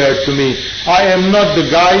compared to me. I am not the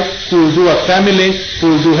guy who will do a family, who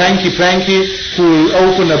will do hanky-panky, who will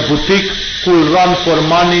open a boutique, who will run for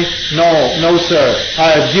money. No, sir.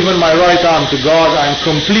 I have given my right arm to God. I am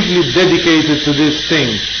completely dedicated to this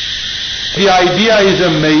thing. The idea is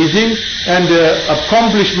amazing, and the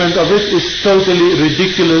accomplishment of it is totally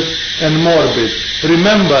ridiculous and morbid.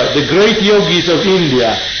 Remember, the great yogis of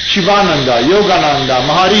India, Shivananda, Yogananda,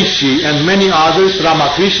 Maharishi, and many others,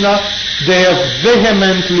 Ramakrishna, they have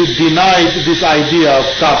vehemently denied this idea of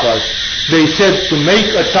tapas. They said to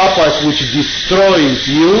make a tapas which destroys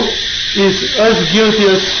you is as guilty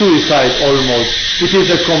as suicide almost. It is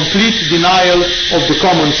a complete denial of the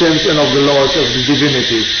common sense and of the laws of the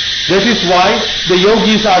divinity. That is why the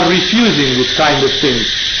yogis are refusing this kind of thing.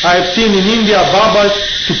 I have seen in India Babas,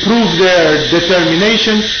 to prove their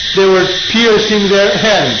determination, they were piercing their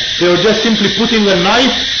hand. They were just simply putting a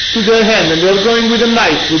knife to their hand, and they were going with a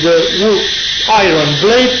knife, with a iron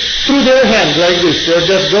blade, through their hand like this. They were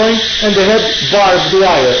just going, and they had barbed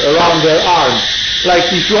wire around their arm. Like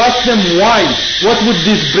if you ask them why, what would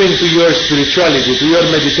this bring to your spirituality, to your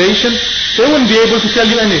meditation, they wouldn't be able to tell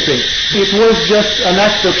you anything. It was just an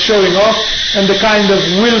act of showing off and the kind of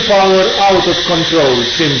willpower out of control,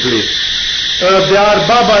 simply. There are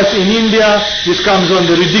Babas in India, this comes on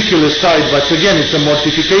the ridiculous side, but again it's a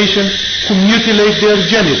mortification, who mutilate their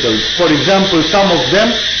genitals. For example, some of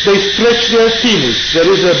them, they stretch their penis. There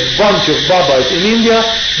is a bunch of Babas in India,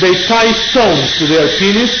 they tie stones to their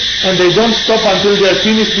penis, and they don't stop until their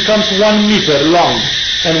penis becomes 1 meter long.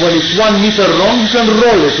 And when it's 1 meter long, you can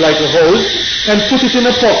roll it like a hose and put it in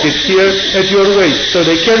a pocket here at your waist. So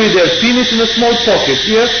they carry their penis in a small pocket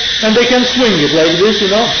here, and they can swing it like this,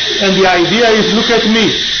 And the idea is, look at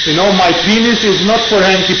me, my penis is not for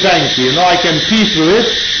hanky-panky, I can pee through it.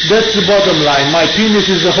 That's the bottom line. My penis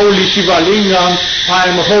is the holy Shiva Lingam. I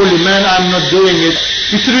am a holy man. I'm not doing it.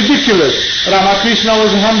 It's ridiculous. Ramakrishna was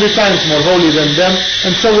 100 times more holy than them,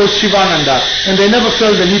 and so was Shivananda. And they never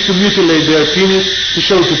felt the need to mutilate their penis to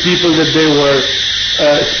show to people that they were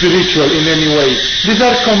spiritual in any way. These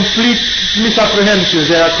are complete misapprehensions.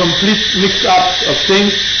 They are complete mix-ups of things,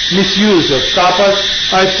 misuse of tapas.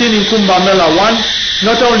 I've seen in Kumbh Mela one,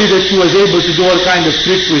 not only that he was able to do all kind of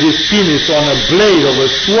tricks with his penis on a blade of a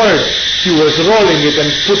sword, he was rolling it and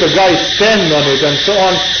put a guy's stand on it and so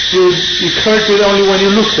on. It hurted only when you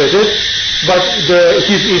looked at it. But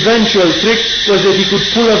his eventual trick was that he could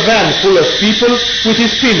pull a van full of people with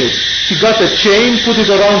his penis. He got a chain, put it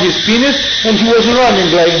around his penis, and he was running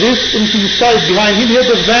like this, and to the side behind him he had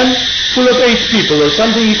a van full of 8 people or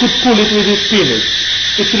something. He could pull it with his penis.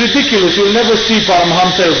 It's ridiculous. You'll never see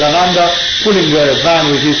Paramahamsa Yogananda pulling a van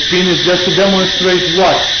with his penis just to demonstrate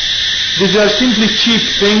what? These are simply cheap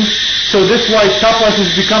things, So that's why tapas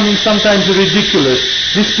is becoming sometimes ridiculous.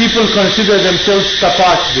 These people consider themselves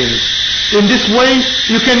tapasvins. In this way,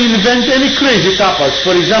 you can invent any crazy tapas.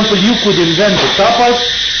 For example, you could invent a tapas.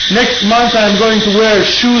 Next month I am going to wear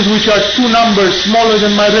shoes which are 2 numbers smaller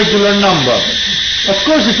than my regular number. Of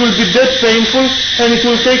course it will be dead painful, and it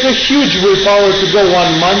will take a huge willpower to go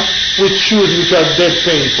 1 month with shoes which are dead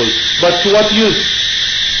painful. But to what use?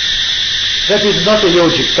 That is not a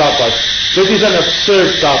yogic tapas. That is an absurd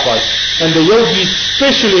tapas. And the yogis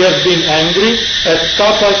especially have been angry at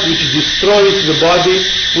tapas which destroys the body,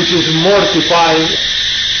 which is mortifying.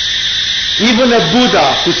 Even a Buddha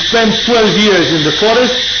who spent 12 years in the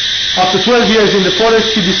forest, after 12 years in the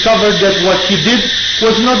forest he discovered that what he did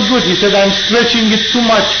was not good. He said, I'm stretching it too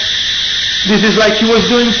much. This is like he was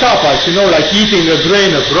doing tapas, like eating a grain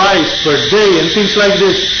of rice per day and things like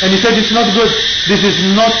this. And he said, it's not good. This is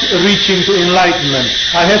not reaching to enlightenment.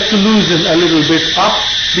 I have to loosen a little bit up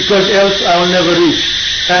because else I will never reach.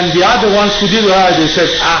 And the other ones who did they said,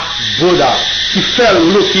 Buddha. He fell,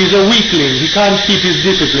 look, he's a weakling. He can't keep his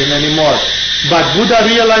discipline anymore. But Buddha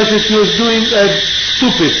realized that he was doing a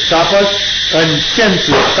stupid tapas and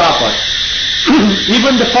senseless tapas.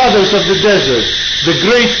 Even the fathers of the desert, the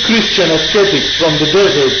great Christian ascetics from the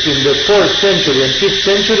deserts in the 4th century and 5th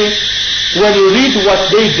century, when you read what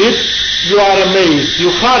they did, you are amazed.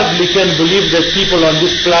 You hardly can believe that people on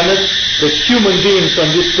this planet, that human beings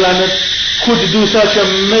on this planet, could do such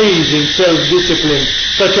amazing self-discipline,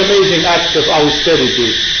 such amazing acts of austerity.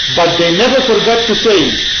 But they never forgot to say,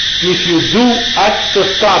 if you do acts of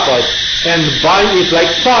tapas and by it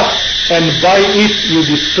like fast, and by it you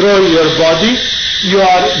destroy your body, you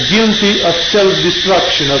are guilty of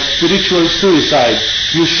self-destruction, of spiritual suicide.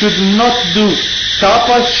 You should not do.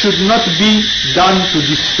 Tapas should not be done to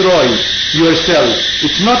destroy yourself.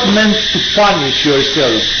 It's not meant to punish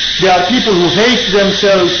yourself. There are people who hate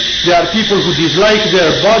themselves. There are people who dislike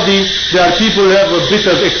their body. There are people who have a bit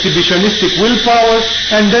of exhibitionistic willpower,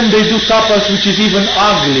 and then they do tapas which is even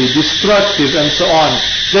ugly, destructive, and so on.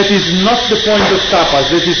 That is not the point of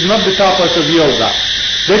tapas. That is not the tapas of yoga.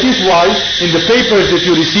 That is why in the papers that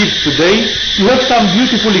you received today, you have some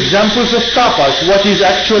beautiful examples of tapas, what is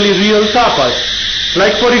actually real tapas.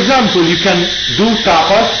 Like for example, you can do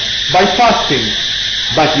tapas by fasting,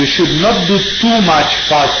 but you should not do too much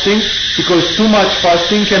fasting, because too much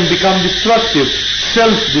fasting can become destructive,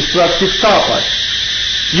 self-destructive tapas.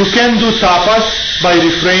 You can do tapas by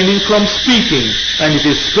refraining from speaking, and it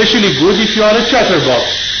is especially good if you are a chatterbox.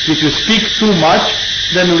 If you speak too much,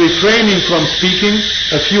 then refraining from speaking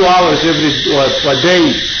a few hours a day,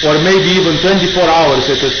 or maybe even 24 hours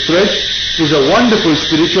at a stretch, is a wonderful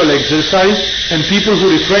spiritual exercise. And people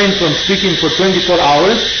who refrain from speaking for 24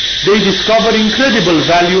 hours, they discover incredible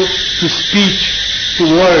value to speech, to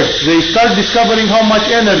words. They start discovering how much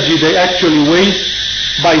energy they actually waste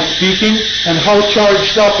by speaking, and how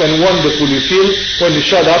charged up and wonderful you feel when you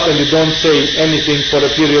shut up and you don't say anything for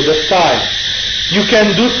a period of time. You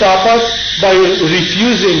can do tapas by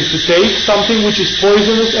refusing to take something which is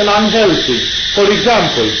poisonous and unhealthy. For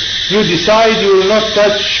example, you decide you will not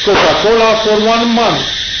touch Coca-Cola for 1 month,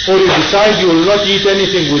 or you decide you will not eat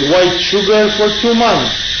anything with white sugar for 2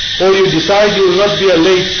 months, or you decide you will not be a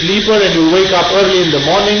late sleeper and you will wake up early in the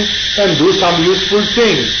morning and do some useful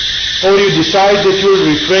things, or you decide that you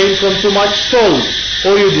will refrain from too much salt,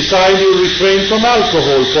 or you decide you will refrain from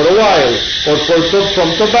alcohol for a while, or from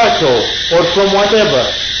tobacco, or from whatever.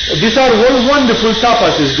 These are all wonderful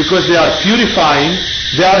tapases because they are purifying,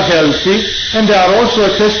 they are healthy, and they are also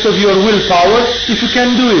a test of your willpower if you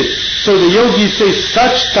can do it. So the yogis say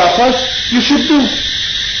such tapas you should do.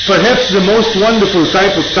 Perhaps the most wonderful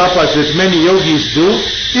type of tapas that many yogis do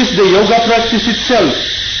is the yoga practice itself.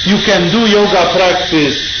 You can do yoga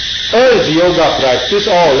practice as yoga practice,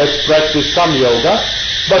 let's practice some yoga,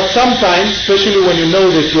 but sometimes, especially when you know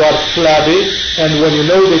that you are flabby and when you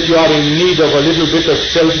know that you are in need of a little bit of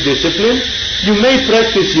self-discipline, you may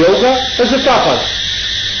practice yoga as a tapas.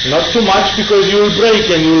 Not too much, because you will break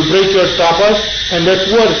your tapas, and that's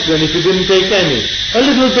worse than if you didn't take any. A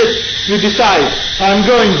little bit. You decide, I'm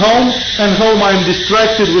going home, and home I'm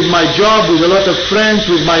distracted with my job, with a lot of friends,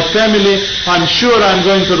 with my family. I'm sure I'm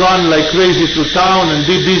going to run like crazy through town and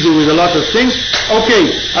be busy with a lot of things. Okay,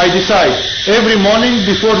 I decide. Every morning,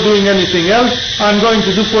 before doing anything else, I'm going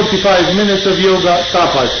to do 45 minutes of yoga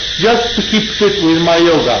tapas, just to keep fit with my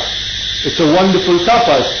yoga. It's a wonderful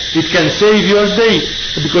tapas. It can save your day,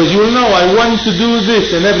 because you will know, I want to do this,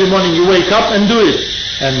 and every morning you wake up and do it.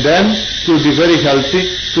 And then it will be very healthy,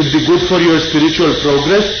 it will be good for your spiritual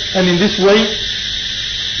progress, and in this way,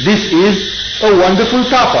 this is a wonderful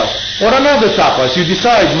tapas. Or another tapas, you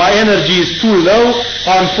decide my energy is too low,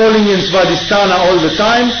 I'm falling in Svadhisthana all the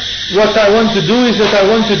time, what I want to do is that I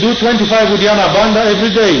want to do 25 Uddiyana Bandha every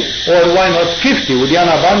day, or why not 50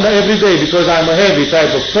 Uddiyana Bandha every day, because I'm a heavy type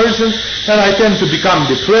of person, and I tend to become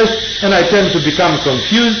depressed, and I tend to become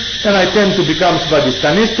confused, and I tend to become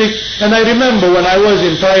Svadhisthenistic. And I remember when I was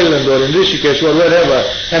in Thailand or in Rishikesh or wherever,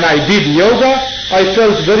 and I did yoga, I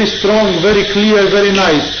felt very strong, very clear, very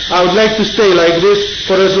nice. I would like to stay like this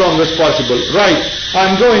for as long as possible. Right,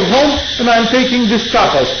 I'm going home and I'm taking this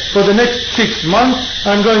tapas. For the next 6 months,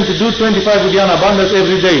 I'm going to do 25 Uddiyana Bandhas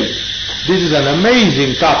every day. This is an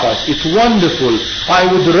amazing tapas. It's wonderful. I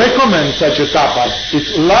would recommend such a tapas.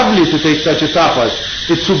 It's lovely to take such a tapas.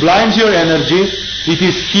 It sublimes your energy. It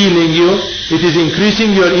is healing you. It is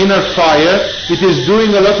increasing your inner fire. It is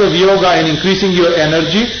doing a lot of yoga and increasing your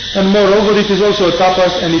energy. And moreover, it is also a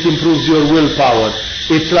tapas and it improves your willpower.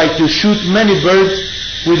 It's like you shoot many birds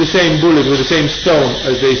with the same bullet, with the same stone,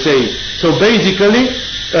 as they say. So basically,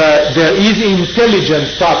 there is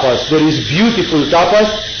intelligent tapas. There is beautiful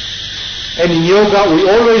tapas. And in yoga, we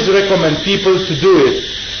always recommend people to do it.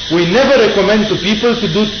 We never recommend to people to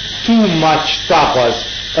do too much tapas,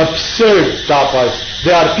 absurd tapas.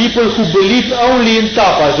 There are people who believe only in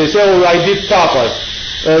tapas. They say, oh, I did tapas.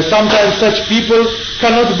 Sometimes such people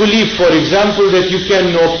cannot believe, for example, that you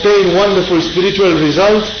can obtain wonderful spiritual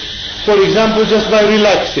results, for example, just by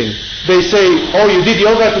relaxing. They say, oh, you did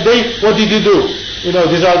yoga today? What did you do? You know,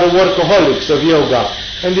 these are the workaholics of yoga.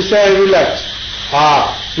 And they say, I relaxed.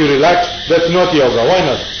 Ah, you relaxed? That's not yoga. Why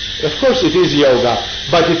not? Of course it is yoga,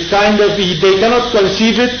 but it's kind of, they cannot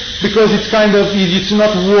conceive it because it's kind of, it's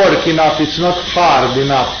not work enough, it's not hard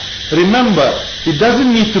enough. Remember, it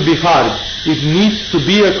doesn't need to be hard. It needs to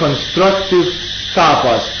be a constructive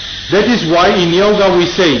tapas. That is why in yoga we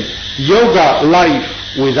say, yoga life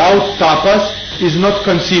without tapas is not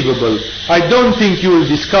conceivable. I don't think you will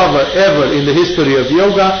discover ever in the history of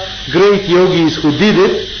yoga great yogis who did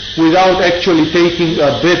it without actually taking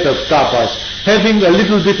a bit of tapas, having a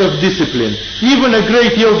little bit of discipline. Even a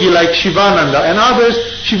great yogi like Shivananda and others,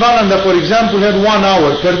 Shivananda, for example, had 1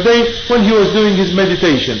 hour per day when he was doing his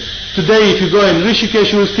meditation. Today, if you go in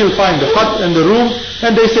Rishikesh, you will still find the hut and the room,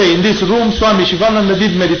 and they say, in this room, Swami Shivananda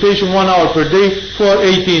did meditation 1 hour per day for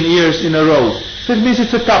 18 years in a row. That means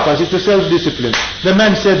it's a tapas, it's a self-discipline. The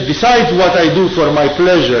man said, besides what I do for my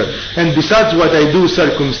pleasure, and besides what I do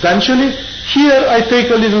circumstantially, here I take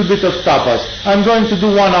a little bit of tapas. I'm going to do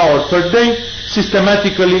 1 hour per day,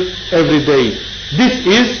 systematically, every day. This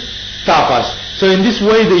is tapas. So in this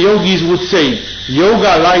way the yogis would say,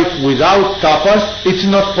 yoga life without tapas, it's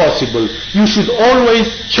not possible. You should always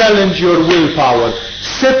challenge your willpower.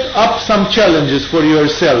 Set up some challenges for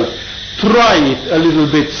yourself. Try it a little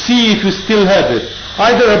bit. See if you still have it.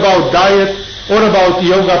 Either about diet, or about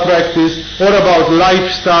yoga practice, or about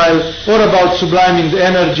lifestyle, or about subliming the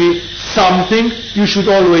energy. Something you should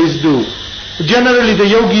always do. Generally the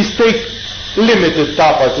yogis take limited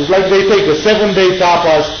tapas. It's like they take a 7-day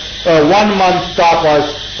tapas, a 1-month tapas.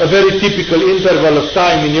 A very typical interval of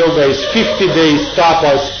time in yoga is 50 days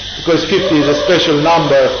tapas, because 50 is a special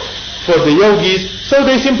number for the yogis. So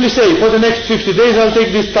they simply say, for the next 50 days I'll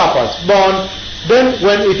take this tapas. Bon. Then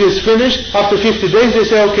when it is finished, after 50 days they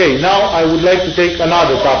say, okay, now I would like to take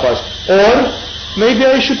another tapas. Or maybe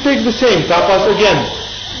I should take the same tapas again,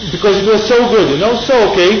 because it was so good, you know. So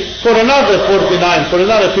okay, for another 49, for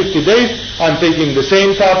another 50 days, I'm taking the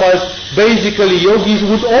same tapas. Basically, yogis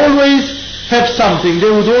would always have something. They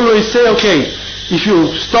would always say, okay, if you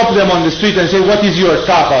stop them on the street and say, what is your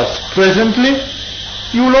tapas presently?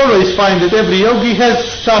 You will always find that every yogi has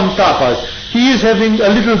some tapas. He is having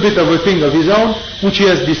a little bit of a thing of his own, which he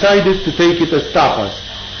has decided to take it as tapas.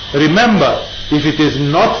 Remember, if it is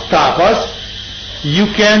not tapas,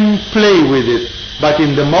 you can play with it. But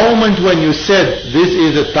in the moment when you said, this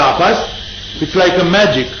is a tapas, it's like a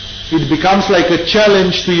magic. It becomes like a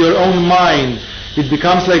challenge to your own mind. It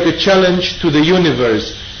becomes like a challenge to the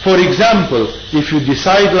universe. For example, if you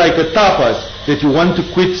decide like a tapas that you want to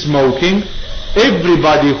quit smoking,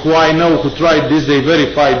 everybody who I know who tried this, they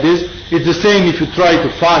verified this. It's the same if you try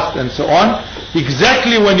to fast and so on.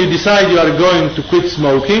 Exactly when you decide you are going to quit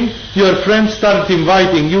smoking, your friends start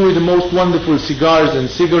inviting you with the most wonderful cigars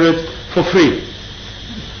and cigarettes for free.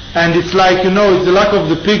 And it's like, you know, it's the luck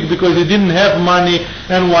of the pig because you didn't have money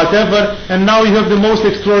and whatever, and now you have the most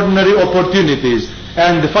extraordinary opportunities.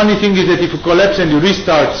 And the funny thing is that if you collapse and you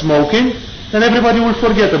restart smoking, then everybody will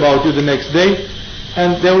forget about you the next day,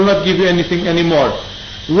 and they will not give you anything anymore.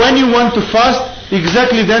 When you want to fast,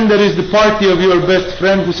 exactly then there is the party of your best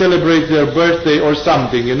friend who celebrates their birthday or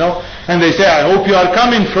something, you know, and they say, I hope you are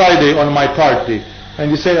coming Friday on my party. And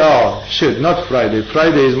you say, oh shit, not Friday.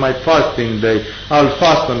 Friday is my fasting day. I'll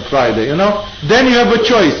fast on Friday, you know. Then you have a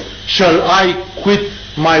choice. Shall I quit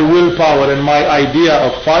my willpower and my idea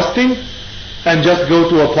of fasting and just go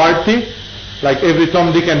to a party like every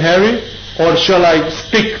Tom, Dick and Harry? Or shall I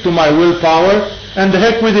stick to my willpower and the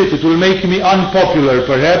heck with it? It will make me unpopular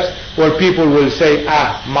perhaps, or people will say,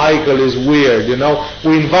 Michael is weird, you know.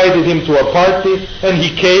 We invited him to a party and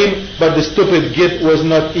he came, but the stupid git was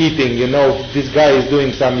not eating, you know. This guy is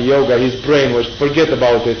doing some yoga, his brain was, forget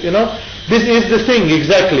about it, you know. This is the thing,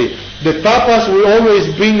 exactly. The tapas will always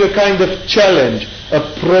bring a kind of challenge, a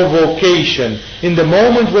provocation. In the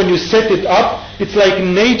moment when you set it up, it's like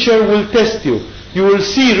nature will test you. You will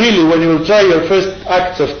see really when you will try your first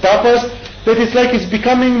acts of tapas that it's like it's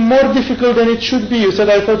becoming more difficult than it should be. You said,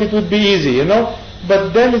 I thought it would be easy, you know.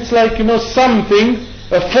 But then it's like, you know, something,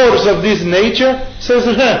 a force of this nature says,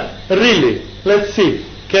 really, let's see.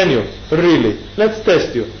 Can you? Really? Let's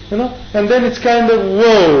test you. You know? And then it's kind of,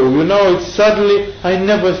 whoa, you know, it's suddenly, I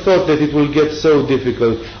never thought that it will get so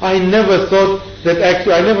difficult. I never thought that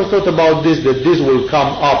actually, I never thought about this, that this will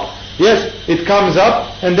come up. Yes, it comes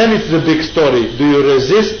up, and then it's the big story. Do you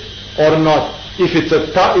resist or not? If it's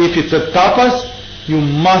a tapas, you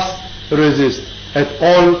must resist at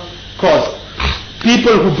all costs.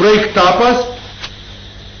 People who break tapas,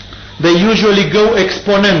 they usually go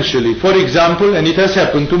exponentially. For example, and it has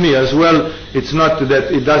happened to me as well, it's not that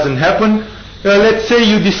it doesn't happen. Let's say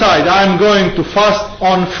you decide, I'm going to fast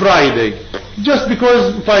on Friday. Just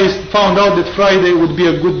because if I found out that Friday would be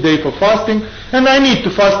a good day for fasting, and I need to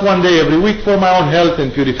fast one day every week for my own health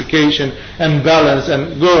and purification and balance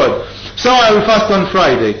and good. So I will fast on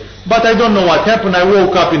Friday. But I don't know what happened. I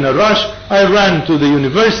woke up in a rush. I ran to the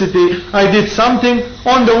university. I did something.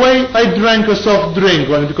 On the way, I drank a soft drink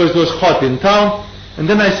because it was hot in town. And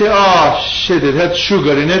then I say, oh shit, it had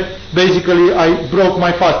sugar in it. Basically, I broke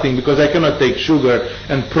my fasting because I cannot take sugar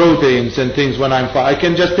and proteins and things when I'm fasting. I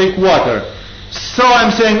can just take water. So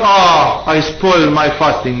I'm saying, I spoiled my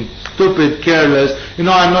fasting. Stupid, careless. You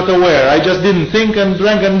know, I'm not aware. I just didn't think and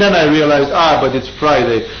drank, and then I realized, but it's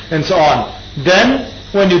Friday, and so on. Then,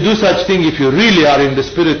 when you do such thing, if you really are in the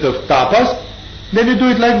spirit of tapas, then you do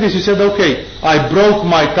it like this. You said, okay, I broke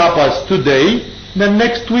my tapas today, then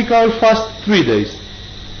next week I'll fast 3 days.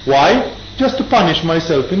 Why? Just to punish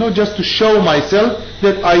myself, you know, just to show myself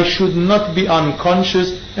that I should not be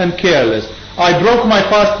unconscious and careless. I broke my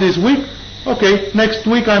fast this week. Okay, next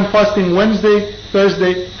week I'm fasting Wednesday,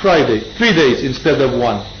 Thursday, Friday. 3 days instead of 1.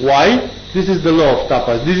 Why? This is the law of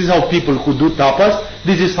tapas. This is how people who do tapas,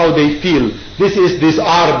 this is how they feel. This is this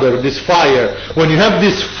ardor, this fire. When you have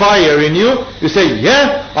this fire in you, you say,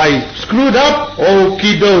 yeah, I screwed up.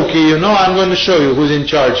 Okie dokie, you know, I'm going to show you who's in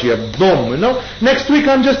charge here. Boom, you know. Next week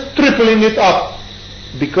I'm just tripling it up.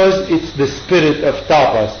 Because it's the spirit of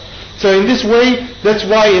tapas. So in this way, that's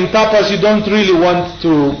why in tapas you don't really want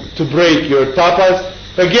to break your tapas.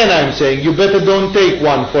 Again, I'm saying, you better don't take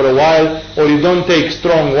one for a while, or you don't take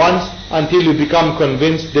strong ones until you become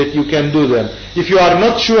convinced that you can do them. If you are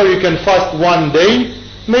not sure you can fast one day,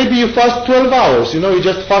 maybe you fast 12 hours, you know, you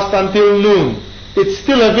just fast until noon. It's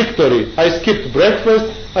still a victory. I skipped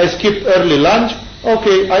breakfast, I skipped early lunch,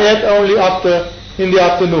 okay, I ate only in the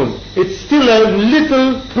afternoon. It's still a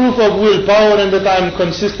little proof of willpower and that I'm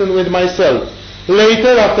consistent with myself.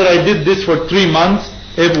 Later, after I did this for 3 months,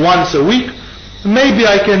 once a week, maybe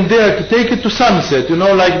I can dare to take it to sunset, you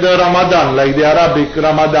know, like the Ramadan, like the Arabic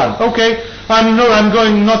Ramadan. Okay, I'm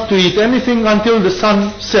going not to eat anything until the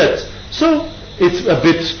sun sets. So it's a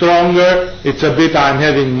bit stronger, I'm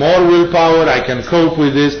having more willpower, I can cope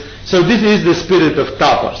with this. So this is the spirit of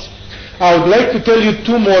tapas. I would like to tell you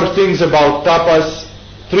 2 more things about tapas,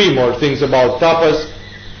 3 more things about tapas,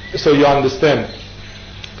 so you understand.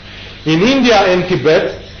 In India and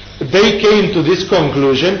Tibet, they came to this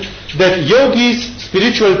conclusion that yogis,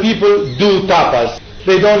 spiritual people, do tapas.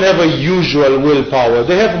 They don't have a usual willpower.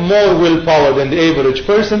 They have more willpower than the average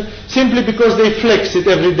person simply because they flex it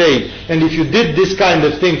every day. And if you did this kind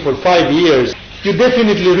of thing for 5 years, you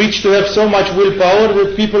definitely reach to have so much willpower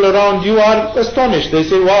that people around you are astonished. They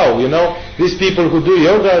say, wow, you know, these people who do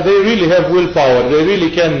yoga, they really have willpower. They really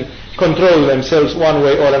can control themselves one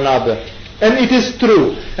way or another. And it is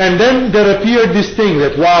true. And then there appeared this thing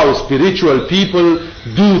that, wow, spiritual people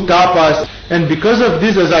do tapas. And because of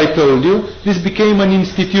this, as I told you, this became an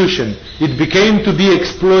institution. It became to be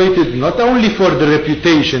exploited not only for the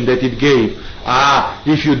reputation that it gave.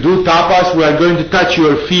 If you do tapas, we are going to touch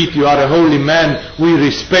your feet. You are a holy man. We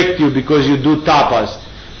respect you because you do tapas.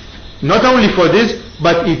 Not only for this,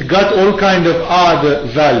 but it got all kind of other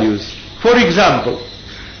values. For example,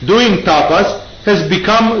 doing tapas has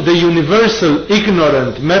become the universal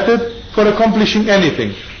ignorant method for accomplishing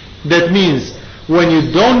anything. That means when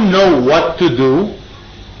you don't know what to do,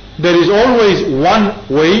 there is always one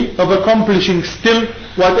way of accomplishing still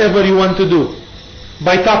whatever you want to do.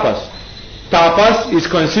 By tapas. Tapas is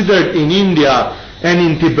considered in India and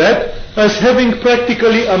in Tibet as having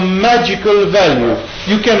practically a magical value.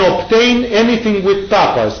 You can obtain anything with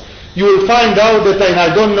tapas. You will find out that in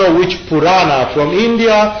I don't know which Purana from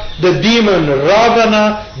India, the demon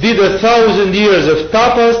Ravana did 1,000 years of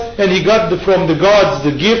tapas, and he got from the gods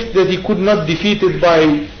the gift that he could not be defeated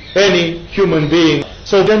by any human being.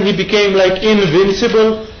 So then he became like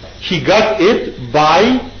invincible. He got it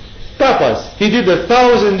by tapas. He did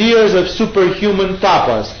 1,000 years of superhuman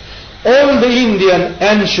tapas. All the Indian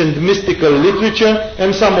ancient mystical literature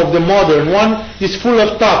and some of the modern one is full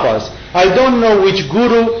of tapas. I don't know which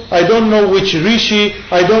guru, I don't know which rishi,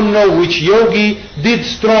 I don't know which yogi did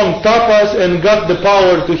strong tapas and got the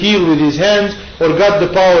power to heal with his hands, or got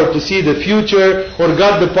the power to see the future, or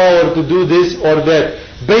got the power to do this or that.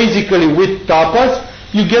 Basically with tapas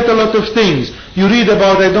you get a lot of things. You read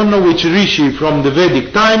about I don't know which rishi from the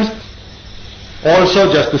Vedic times,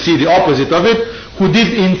 also just to see the opposite of it, who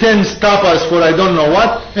did intense tapas for I don't know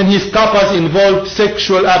what, and his tapas involved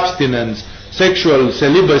sexual abstinence. Sexual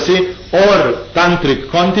celibacy or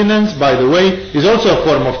tantric continence, by the way, is also a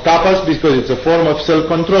form of tapas because it's a form of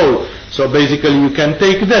self-control. So basically you can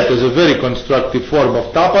take that as a very constructive form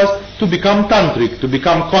of tapas to become tantric, to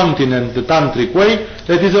become continent the tantric way.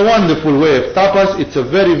 That is a wonderful way of tapas. It's a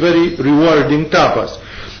very, very rewarding tapas.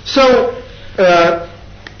 So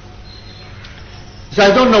I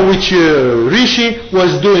don't know which rishi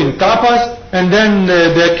was doing tapas, and then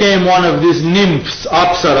there came one of these nymphs,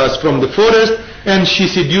 apsaras from the forest, and she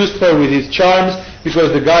seduced her with his charms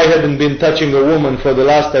because the guy hadn't been touching a woman for the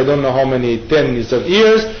last I don't know how many tens of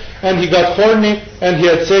years, and he got horny and he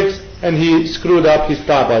had sex and he screwed up his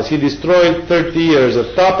tapas. He destroyed 30 years of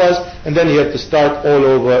tapas, and then he had to start all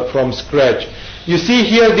over from scratch. You see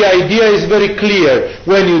here the idea is very clear.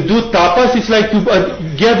 When you do tapas, it's like you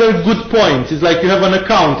gather good points. It's like you have an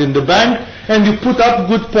account in the bank and you put up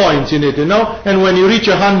good points in it, and when you reach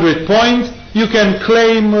 100 points, you can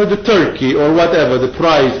claim the turkey or whatever the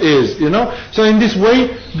prize is, So in this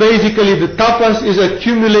way, basically the tapas is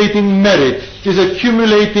accumulating merit, is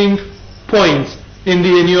accumulating points in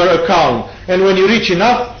your account. And when you reach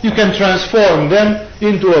enough, you can transform them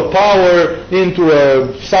into a power, into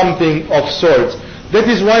something of sorts. That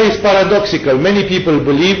is why it's paradoxical. Many people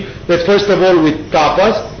believe that first of all with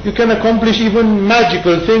tapas, you can accomplish even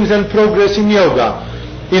magical things and progress in yoga.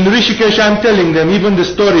 In Rishikesh I'm telling them even the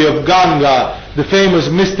story of Ganga, the famous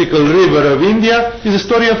mystical river of India, is a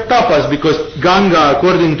story of tapas, because Ganga,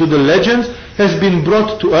 according to the legends, has been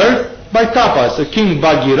brought to earth by tapas. A king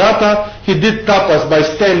Bhagirath, he did tapas by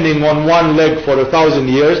standing on one leg for 1,000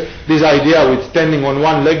 years. This idea with standing on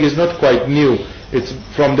one leg is not quite new. It's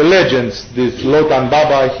from the legends. This Lotan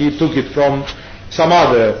Baba, he took it from some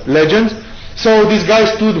other legends. So this guy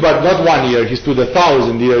stood, but not 1 year, he stood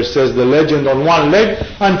 1,000 years, says the legend, on one leg,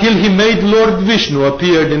 until he made Lord Vishnu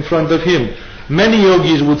appeared in front of him. Many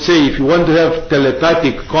yogis would say if you want to have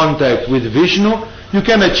telepathic contact with Vishnu, you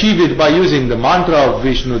can achieve it by using the mantra of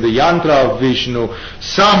Vishnu, the yantra of Vishnu,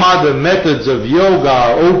 some other methods of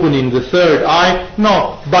yoga, opening the third eye.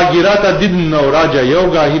 No, Bhagirath didn't know Raja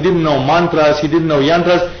Yoga, he didn't know mantras, he didn't know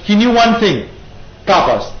yantras. He knew one thing,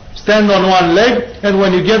 tapas. Stand on one leg, and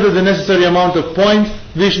when you gather the necessary amount of points,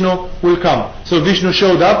 Vishnu will come. So Vishnu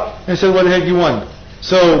showed up and said, what the heck do you want?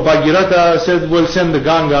 So Bhagirath said, well, send the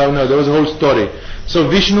Ganga. No, there was a whole story. So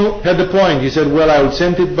Vishnu had the point. He said, well, I will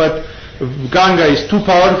send it, but Ganga is too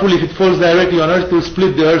powerful. If it falls directly on earth, it will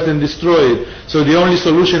split the earth and destroy it. So the only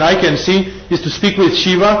solution I can see is to speak with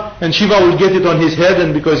Shiva, and Shiva will get it on his head,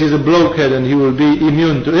 and because he's a blokehead and he will be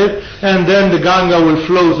immune to it, and then the Ganga will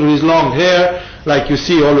flow through his long hair, like you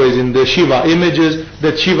see always in the Shiva images,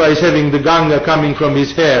 that Shiva is having the Ganga coming from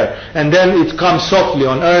his hair, and then it comes softly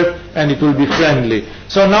on earth and it will be friendly.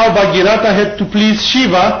 So now Bhagirath had to please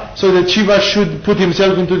Shiva, so that Shiva should put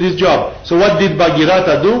himself into this job. So what did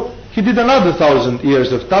Bhagirath do? He did another 1,000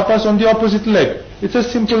 years of tapas on the opposite leg. It's as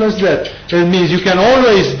simple as that. It means you can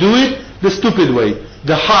always do it the stupid way,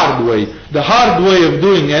 the hard way. The hard way of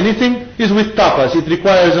doing anything is with tapas. It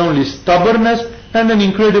requires only stubbornness and an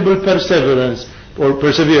incredible perseverance.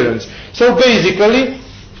 So basically,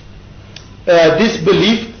 this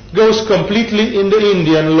belief goes completely in the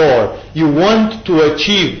Indian lore. You want to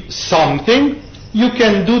achieve something, you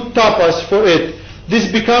can do tapas for it. This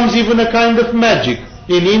becomes even a kind of magic.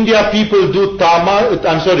 In India, people do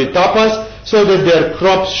tapas so that their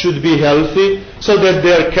crops should be healthy, so that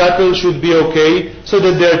their cattle should be okay, so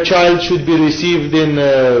that their child should be received in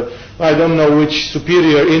I don't know which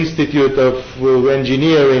superior institute of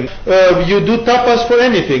engineering. You do tapas for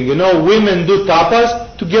anything. You know, women do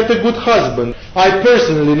tapas to get a good husband. I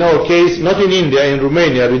personally know a case, not in India, in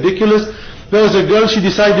Romania, ridiculous. There was a girl, she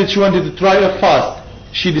decided she wanted to try a fast.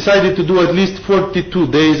 She decided to do at least 42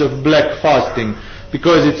 days of black fasting,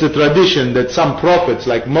 because it's a tradition that some prophets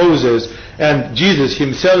like Moses and Jesus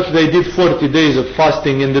himself, they did 40 days of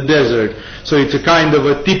fasting in the desert. So it's a kind of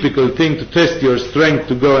a typical thing to test your strength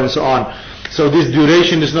to go and so on. So this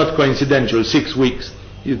duration is not coincidental, 6 weeks.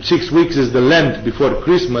 6 weeks is the Lent before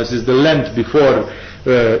Christmas, is the Lent before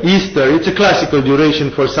Easter. It's a classical duration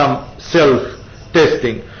for some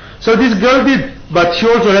self-testing. So this girl did, but she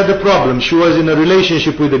also had a problem. She was in a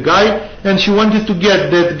relationship with a guy and she wanted to get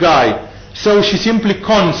that guy. So she simply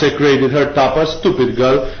consecrated her tapas, stupid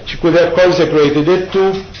girl. She could have consecrated it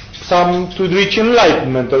to reach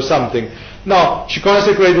enlightenment or something. Now, she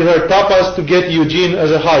consecrated her tapas to get Eugene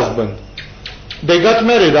as a husband. They got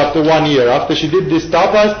married after 1 year. After she did this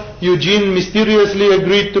tapas, Eugene mysteriously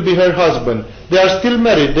agreed to be her husband. They are still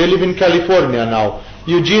married. They live in California now.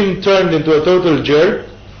 Eugene turned into a total jerk.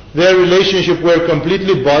 Their relationship were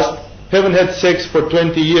completely bust. Haven't had sex for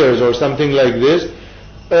 20 years or something like this.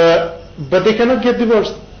 But they cannot get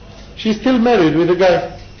divorced. She's still married with a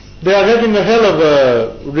guy. They are having a hell of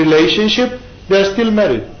a relationship. They are still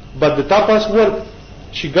married. But the tapas worked.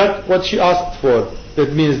 She got what she asked for.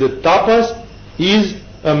 That means that tapas is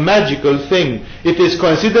a magical thing. It is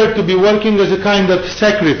considered to be working as a kind of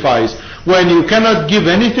sacrifice. When you cannot give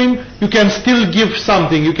anything, you can still give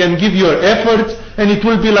something. You can give your efforts and it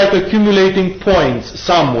will be like accumulating points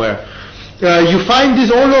somewhere. You find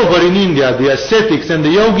this all over in India. The ascetics and the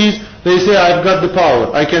yogis, they say, I've got the power,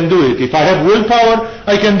 I can do it. If I have willpower,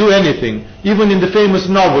 I can do anything. Even in the famous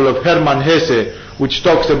novel of Hermann Hesse, which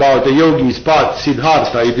talks about a yogi's path,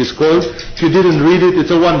 Siddhartha it is called. If you didn't read it, it's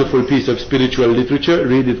a wonderful piece of spiritual literature.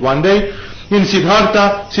 Read it one day. In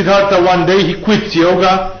Siddhartha one day he quits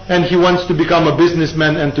yoga and he wants to become a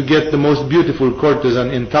businessman and to get the most beautiful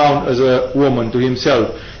courtesan in town as a woman to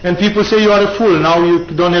himself. And people say, you are a fool, now you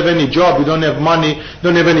don't have any job, you don't have money,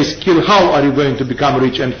 don't have any skill, how are you going to become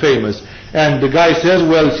rich and famous? And the guy says,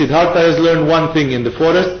 well, Siddhartha has learned one thing in the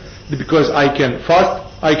forest, because I can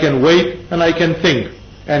fast, I can wait, and I can think.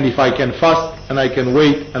 And if I can fast, and I can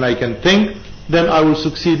wait, and I can think, then I will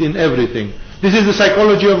succeed in everything. This is the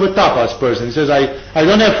psychology of a tapas person. He says, I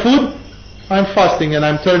don't have food, I'm fasting and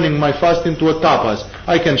I'm turning my fast into a tapas.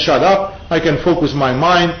 I can shut up, I can focus my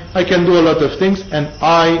mind, I can do a lot of things and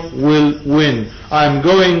I will win. I'm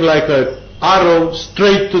going like an arrow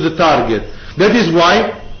straight to the target. That is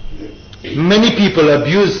why many people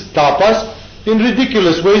abuse tapas in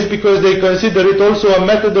ridiculous ways, because they consider it also a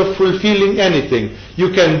method of fulfilling anything.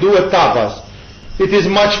 You can do a tapas. It is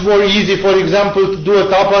much more easy, for example, to do a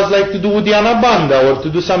tapas like to do Uddiyana Bandha, or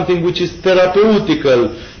to do something which is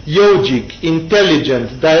therapeutical, yogic,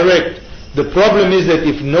 intelligent, direct. The problem is that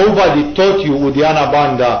if nobody taught you Uddiyana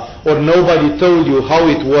Bandha, or nobody told you how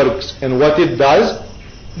it works and what it does,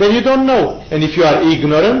 then you don't know. And if you are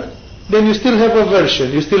ignorant, then you still have a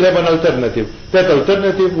version, you still have an alternative. That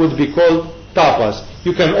alternative would be called tapas.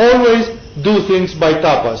 You can always do things by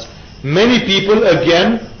tapas. Many people,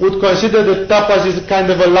 again, would consider that tapas is a kind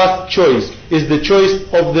of a last choice, is the choice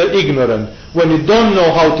of the ignorant. When you don't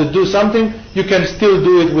know how to do something, you can still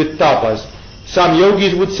do it with tapas. Some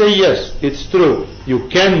yogis would say, yes, it's true, you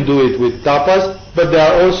can do it with tapas, but there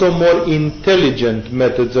are also more intelligent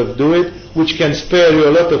methods of doing it, which can spare you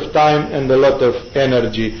a lot of time and a lot of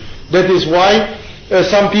energy. That is why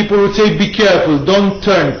some people would say, be careful, don't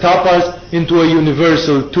turn tapas into a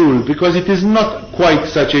universal tool, because it is not quite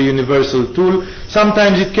such a universal tool.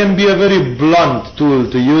 Sometimes it can be a very blunt tool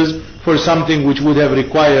to use for something which would have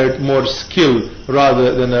required more skill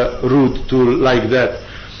rather than a rude tool like that.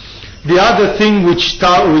 The other thing which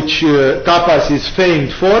tapas is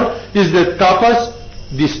famed for is that tapas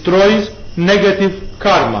destroys negative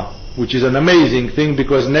karma, which is an amazing thing,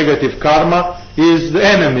 because negative karma is the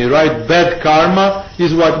enemy, right? Bad karma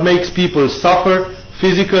is what makes people suffer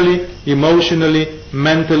physically, emotionally,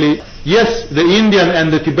 mentally. Yes, the Indian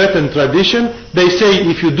and the Tibetan tradition, they say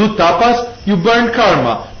if you do tapas, you burn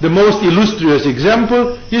karma. The most illustrious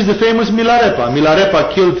example is the famous Milarepa.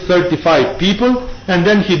 Milarepa killed 35 people and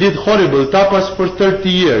then he did horrible tapas for 30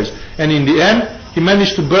 years. And in the end, he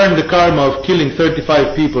managed to burn the karma of killing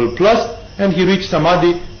 35 people plus, and he reached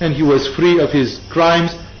samadhi and he was free of his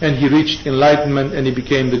crimes and he reached enlightenment and he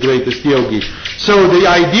became the greatest yogi. So the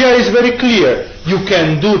idea is very clear. You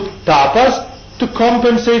can do tapas to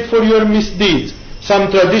compensate for your misdeeds.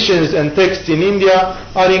 Some traditions and texts in India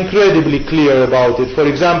are incredibly clear about it. For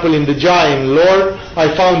example, in the Jain lore,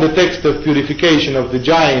 I found the text of purification of the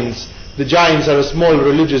Jains. The Jains are a small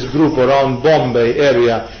religious group around Bombay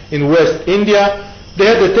area in West India. They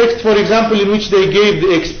had a text, for example, in which they gave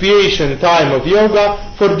the expiation time of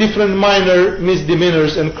yoga for different minor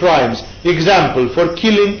misdemeanors and crimes. Example, for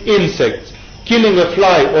killing insects. Killing a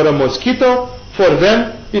fly or a mosquito, for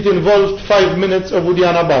them it involved 5 minutes of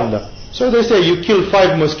Uddiyana Bandha. So they say you kill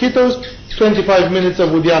 5 mosquitoes, 25 minutes of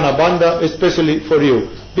Uddiyana Bandha, especially for you.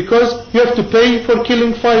 Because you have to pay for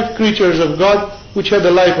killing 5 creatures of God which had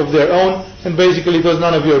a life of their own, and basically it was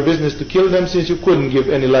none of your business to kill them since you couldn't give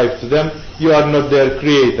any life to them. You are not their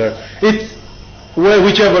creator. It's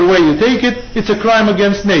whichever way you take it, it's a crime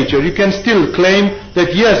against nature. You can still claim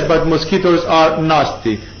that yes, but mosquitoes are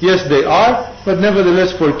nasty. Yes, they are, but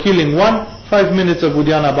nevertheless for killing one, 5 minutes of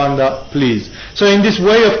Uddiyana Bandha, please. So in this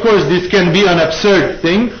way, of course, this can be an absurd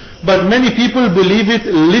thing, but many people believe it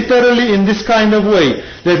literally in this kind of way.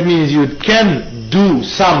 That means you can do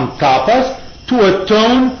some tapas to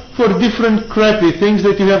atone for different crappy things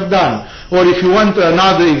that you have done. Or if you want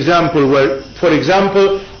another example where, for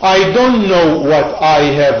example, I don't know what I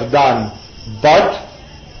have done, but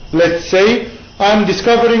let's say I'm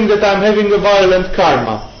discovering that I'm having a violent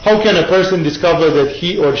karma. How can a person discover that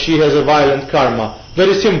he or she has a violent karma?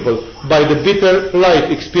 Very simple, by the bitter life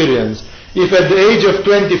experience. If at the age of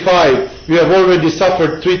 25 you have already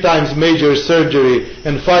suffered 3 times major surgery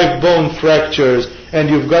and 5 bone fractures, and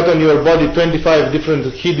you've got on your body 25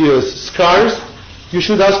 different hideous scars, you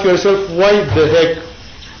should ask yourself, why the heck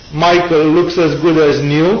Michael looks as good as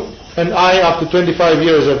new, and I, after 25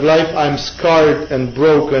 years of life, I'm scarred and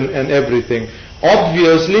broken and everything.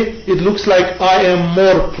 Obviously, it looks like I am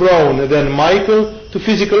more prone than Michael to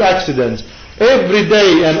physical accidents. Every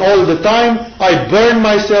day and all the time, I burn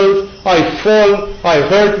myself, I fall, I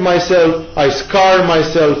hurt myself, I scar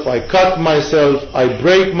myself, I cut myself, I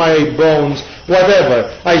break my bones,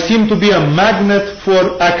 whatever. I seem to be a magnet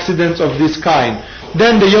for accidents of this kind.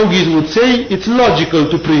 Then the yogis would say it's logical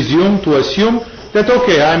to presume, to assume that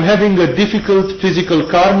okay, I'm having a difficult physical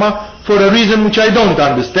karma for a reason which I don't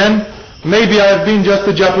understand. Maybe I've been just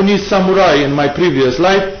a Japanese samurai in my previous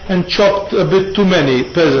life and chopped a bit too many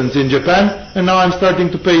peasants in Japan, and now I'm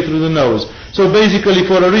starting to pay through the nose. So basically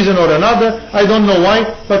for a reason or another, I don't know why,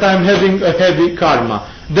 but I'm having a heavy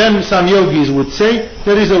karma. Then some yogis would say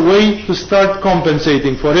there is a way to start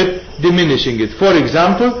compensating for it, diminishing it. For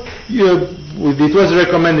example, it was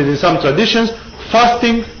recommended in some traditions,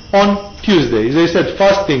 fasting on Tuesday. They said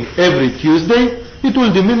fasting every Tuesday, it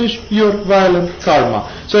will diminish your violent karma.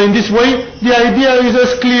 So in this way, the idea is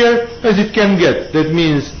as clear as it can get. That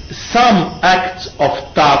means some acts of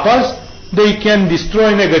tapas, they can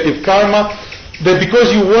destroy negative karma, but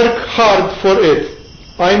because you work hard for it.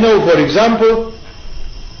 I know, for example,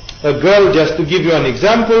 a girl, just to give you an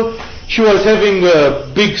example, she was having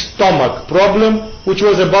a big stomach problem, which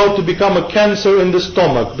was about to become a cancer in the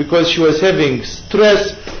stomach, because she was having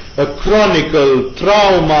stress, a chronic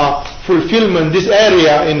trauma, fulfillment. This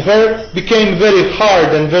area in her became very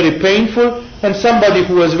hard and very painful, and somebody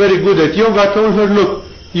who was very good at yoga told her, look,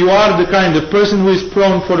 you are the kind of person who is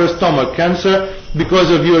prone for a stomach cancer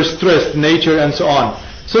because of your stressed nature and so on.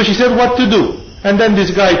 So she said what to do. And then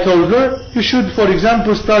this guy told her, you should, for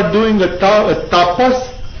example, start doing a tapas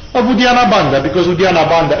of Uddiyana Bandha, because Uddiyana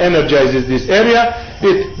Bandha energizes this area,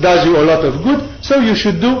 it does you a lot of good, so you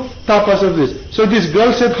should do tapas of this. So this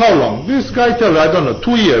girl said, how long? This guy told her, I don't know,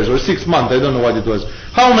 2 years or 6 months, I don't know what it was.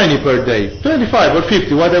 How many per day? 25 or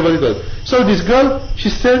 50, whatever it was. So this girl, she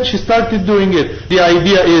said she started doing it. The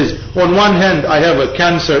idea is, on one hand I have a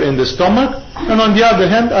cancer in the stomach, and on the other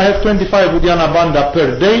hand I have 25 Uddiyana Bandha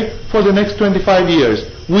per day for the next 25 years.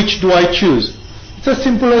 Which do I choose? It's as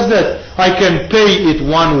simple as that. I can pay it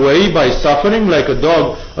one way by suffering like a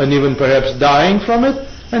dog and even perhaps dying from it,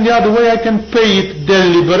 and the other way I can pay it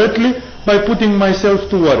deliberately by putting myself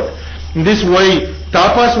to work. In this way,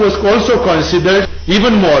 tapas was also considered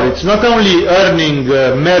even more. It's not only earning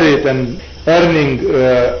merit and earning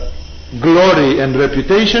glory and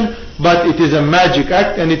reputation, but it is a magic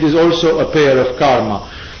act, and it is also a payer of karma.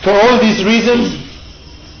 For all these reasons,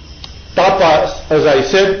 tapas, as I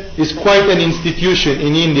said, is quite an institution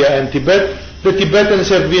in India and Tibet. The Tibetans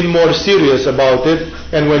have been more serious about it,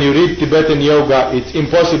 and when you read Tibetan yoga, it's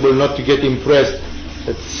impossible not to get impressed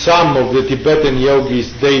that some of the Tibetan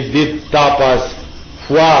yogis, they did tapas.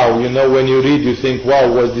 Wow, when you read, you think,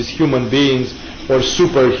 wow, was these human beings or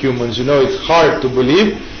superhumans? It's hard to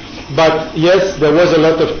believe. But yes, there was a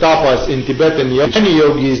lot of tapas in Tibetan yoga. Many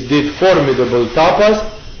yogis did formidable tapas.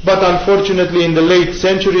 but unfortunately in the late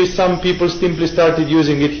centuries some people simply started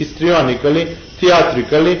using it histrionically,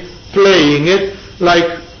 theatrically, playing it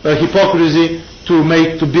like a hypocrisy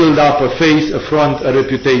to build up a face, a front, a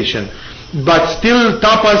reputation. But still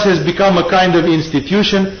tapas has become a kind of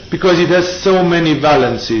institution because it has so many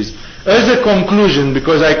valencies. As a conclusion,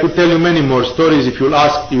 because I could tell you many more stories, if you'll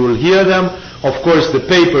ask you will hear them. Of course the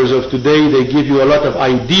papers of today, they give you a lot of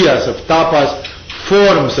ideas of tapas,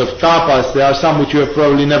 forms of tapas. There are some which you have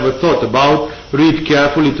probably never thought about. Read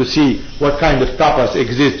carefully to see what kind of tapas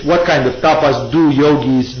exist, what kind of tapas do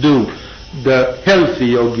yogis do. The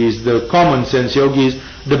healthy yogis, the common sense yogis,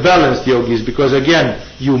 the balanced yogis, because again,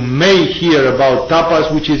 you may hear about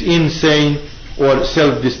tapas which is insane or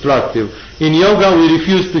self-destructive. In yoga we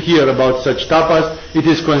refuse to hear about such tapas. It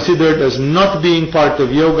is considered as not being part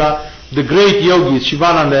of yoga. The great yogis,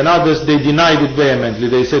 Shivananda and others, they denied it vehemently.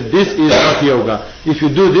 They said, this is not yoga. If you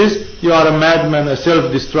do this, you are a madman, a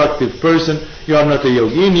self-destructive person. You are not a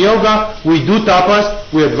yogi. In yoga, we do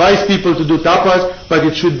tapas. We advise people to do tapas, but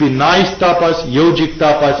it should be nice tapas, yogic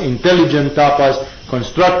tapas, intelligent tapas,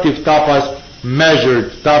 constructive tapas,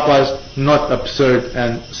 measured tapas, not absurd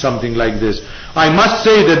and something like this. I must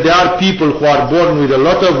say that there are people who are born with a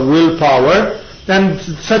lot of willpower, and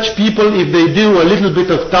such people, if they do a little bit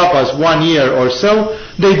of tapas 1 year or so,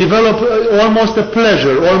 they develop almost a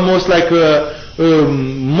pleasure, almost like a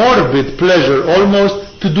morbid pleasure,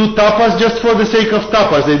 almost to do tapas just for the sake of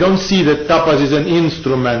tapas. They don't see that tapas is an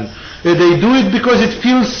instrument. They do it because it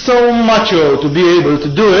feels so macho to be able to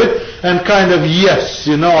do it, and kind of, yes,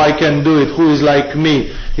 I can do it, who is like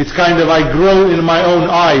me? It's kind of, I grow in my own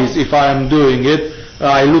eyes if I am doing it.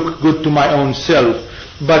 I look good to my own self.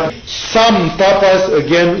 But some tapas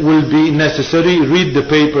again will be necessary. Read the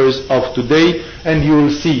papers of today and you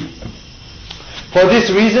will see. For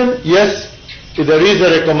this reason, yes, there is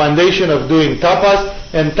a recommendation of doing tapas,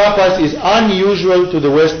 and tapas is unusual to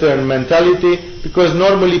the Western mentality because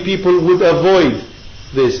normally people would avoid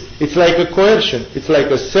this. It's like a coercion. It's like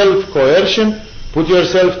a self-coercion. Put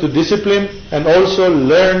yourself to discipline and also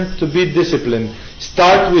learn to be disciplined.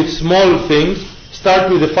 Start with small things.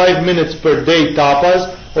 Start with the 5 minutes per day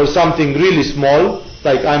tapas or something really small,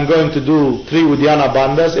 like I'm going to do 3 Uddiyana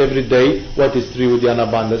bandhas every day. What is 3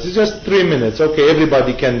 Uddiyana bandhas? It's just 3 minutes. Okay,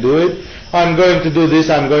 everybody can do it. I'm going to do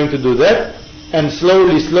this, I'm going to do that. And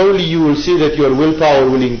slowly you will see that your willpower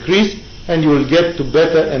will increase and you will get to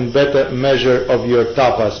better and better measure of your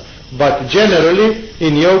tapas. But generally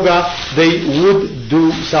in yoga they would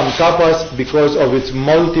do some tapas because of its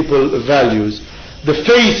multiple values. The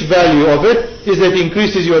face value of it is that it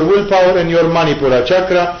increases your willpower and your Manipura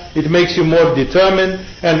chakra. It makes you more determined.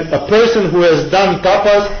 And a person who has done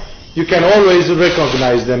tapas, you can always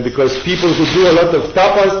recognize them, because people who do a lot of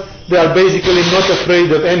tapas, they are basically not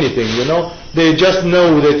afraid of anything, They just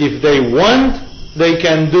know that if they want, they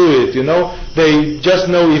can do it, They just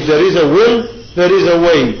know if there is a will, there is a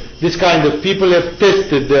way. This kind of people have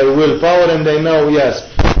tested their willpower and they know, yes,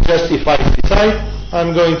 just if I decide,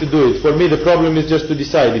 I'm going to do it. For me, the problem is just to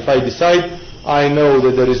decide. If I decide, I know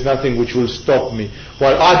that there is nothing which will stop me.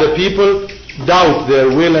 While other people doubt their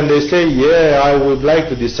will and they say, yeah, I would like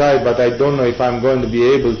to decide, but I don't know if I'm going to be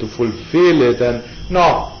able to fulfill it. And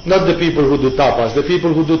no, not the people who do tapas. The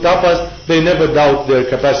people who do tapas, they never doubt their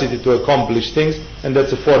capacity to accomplish things, and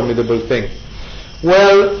that's a formidable thing.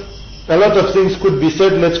 Well, a lot of things could be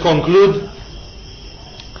said. Let's conclude.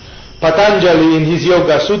 Patanjali in his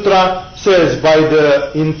Yoga Sutra says, by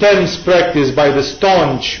the intense practice, by the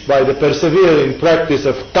staunch, by the persevering practice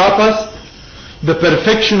of tapas, the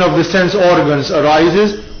perfection of the sense organs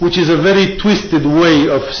arises, which is a very twisted way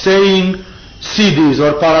of saying siddhis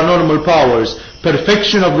or paranormal powers.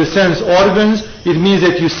 Perfection of the sense organs, it means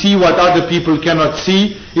that you see what other people cannot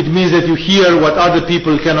see. It means that you hear what other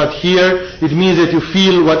people cannot hear. It means that you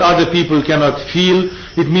feel what other people cannot feel.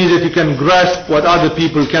 It means that you can grasp what other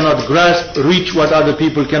people cannot grasp, reach what other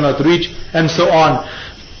people cannot reach, and so on.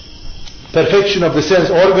 Perfection of the sense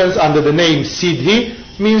organs under the name siddhi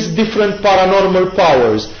means different paranormal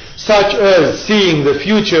powers, such as seeing the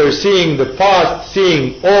future, seeing the past,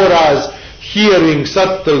 seeing auras, hearing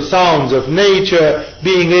subtle sounds of nature,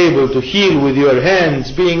 being able to heal with your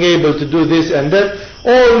hands, being able to do this and that,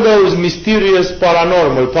 all those mysterious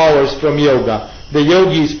paranormal powers from yoga. The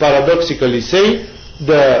yogis paradoxically say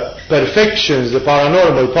the perfections, the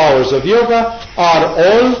paranormal powers of yoga are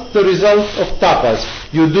all the result of tapas.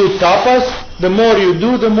 You do tapas, the more you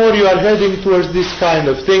do, the more you are heading towards this kind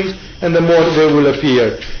of things, and the more they will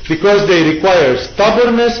appear. Because they require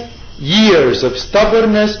stubbornness, years of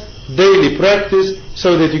stubbornness, daily practice,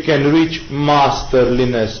 so that you can reach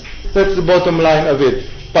masterliness. That's the bottom line of it.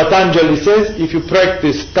 Patanjali says if you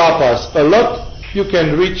practice tapas a lot, you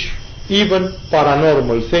can reach even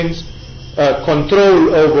paranormal things,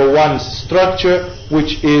 control over one's structure,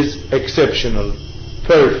 which is exceptional,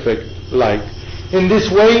 perfect like. In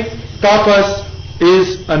this way, tapas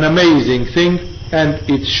is an amazing thing, and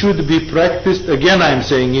it should be practiced. Again, I'm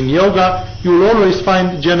saying in yoga, you will always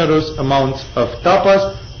find generous amounts of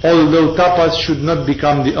tapas, although tapas should not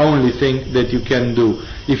become the only thing that you can do.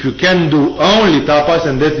 If you can do only tapas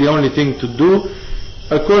and that's the only thing to do,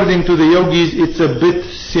 according to the yogis, it's a bit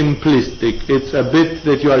simplistic. It's a bit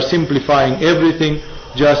that you are simplifying everything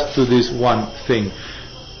just to this one thing.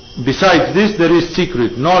 Besides this, there is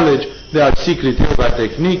secret knowledge, there are secret yoga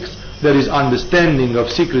techniques, there is understanding of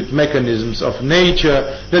secret mechanisms of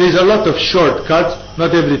nature, there is a lot of shortcuts.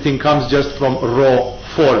 Not everything comes just from raw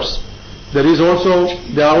force. There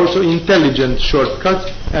are also intelligent shortcuts,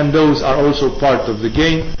 and those are also part of the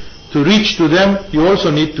game. To reach to them, you also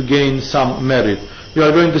need to gain some merit. You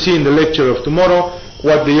are going to see in the lecture of tomorrow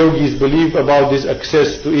what the yogis believe about this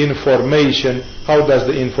access to information, how does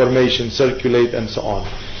the information circulate, and so on.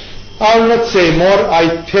 I will not say more.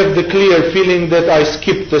 I have the clear feeling that I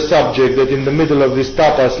skipped the subject, that in the middle of this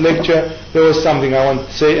tapas lecture there was something I wanted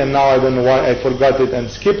to say, and now I don't know why I forgot it and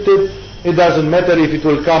skipped it. It doesn't matter. If it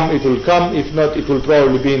will come, it will come. If not, it will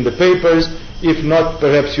probably be in the papers. If not,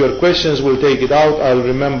 perhaps your questions will take it out. I'll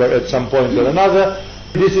remember at some point or another.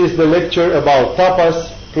 This is the lecture about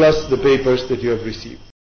tapas plus the papers that you have received.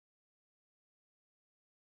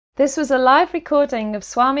 This was a live recording of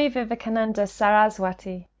Swami Vivekananda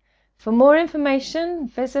Saraswati. For more information,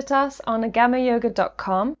 visit us on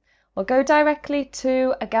agamayoga.com or go directly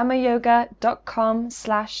to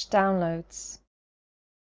agamayoga.com/downloads.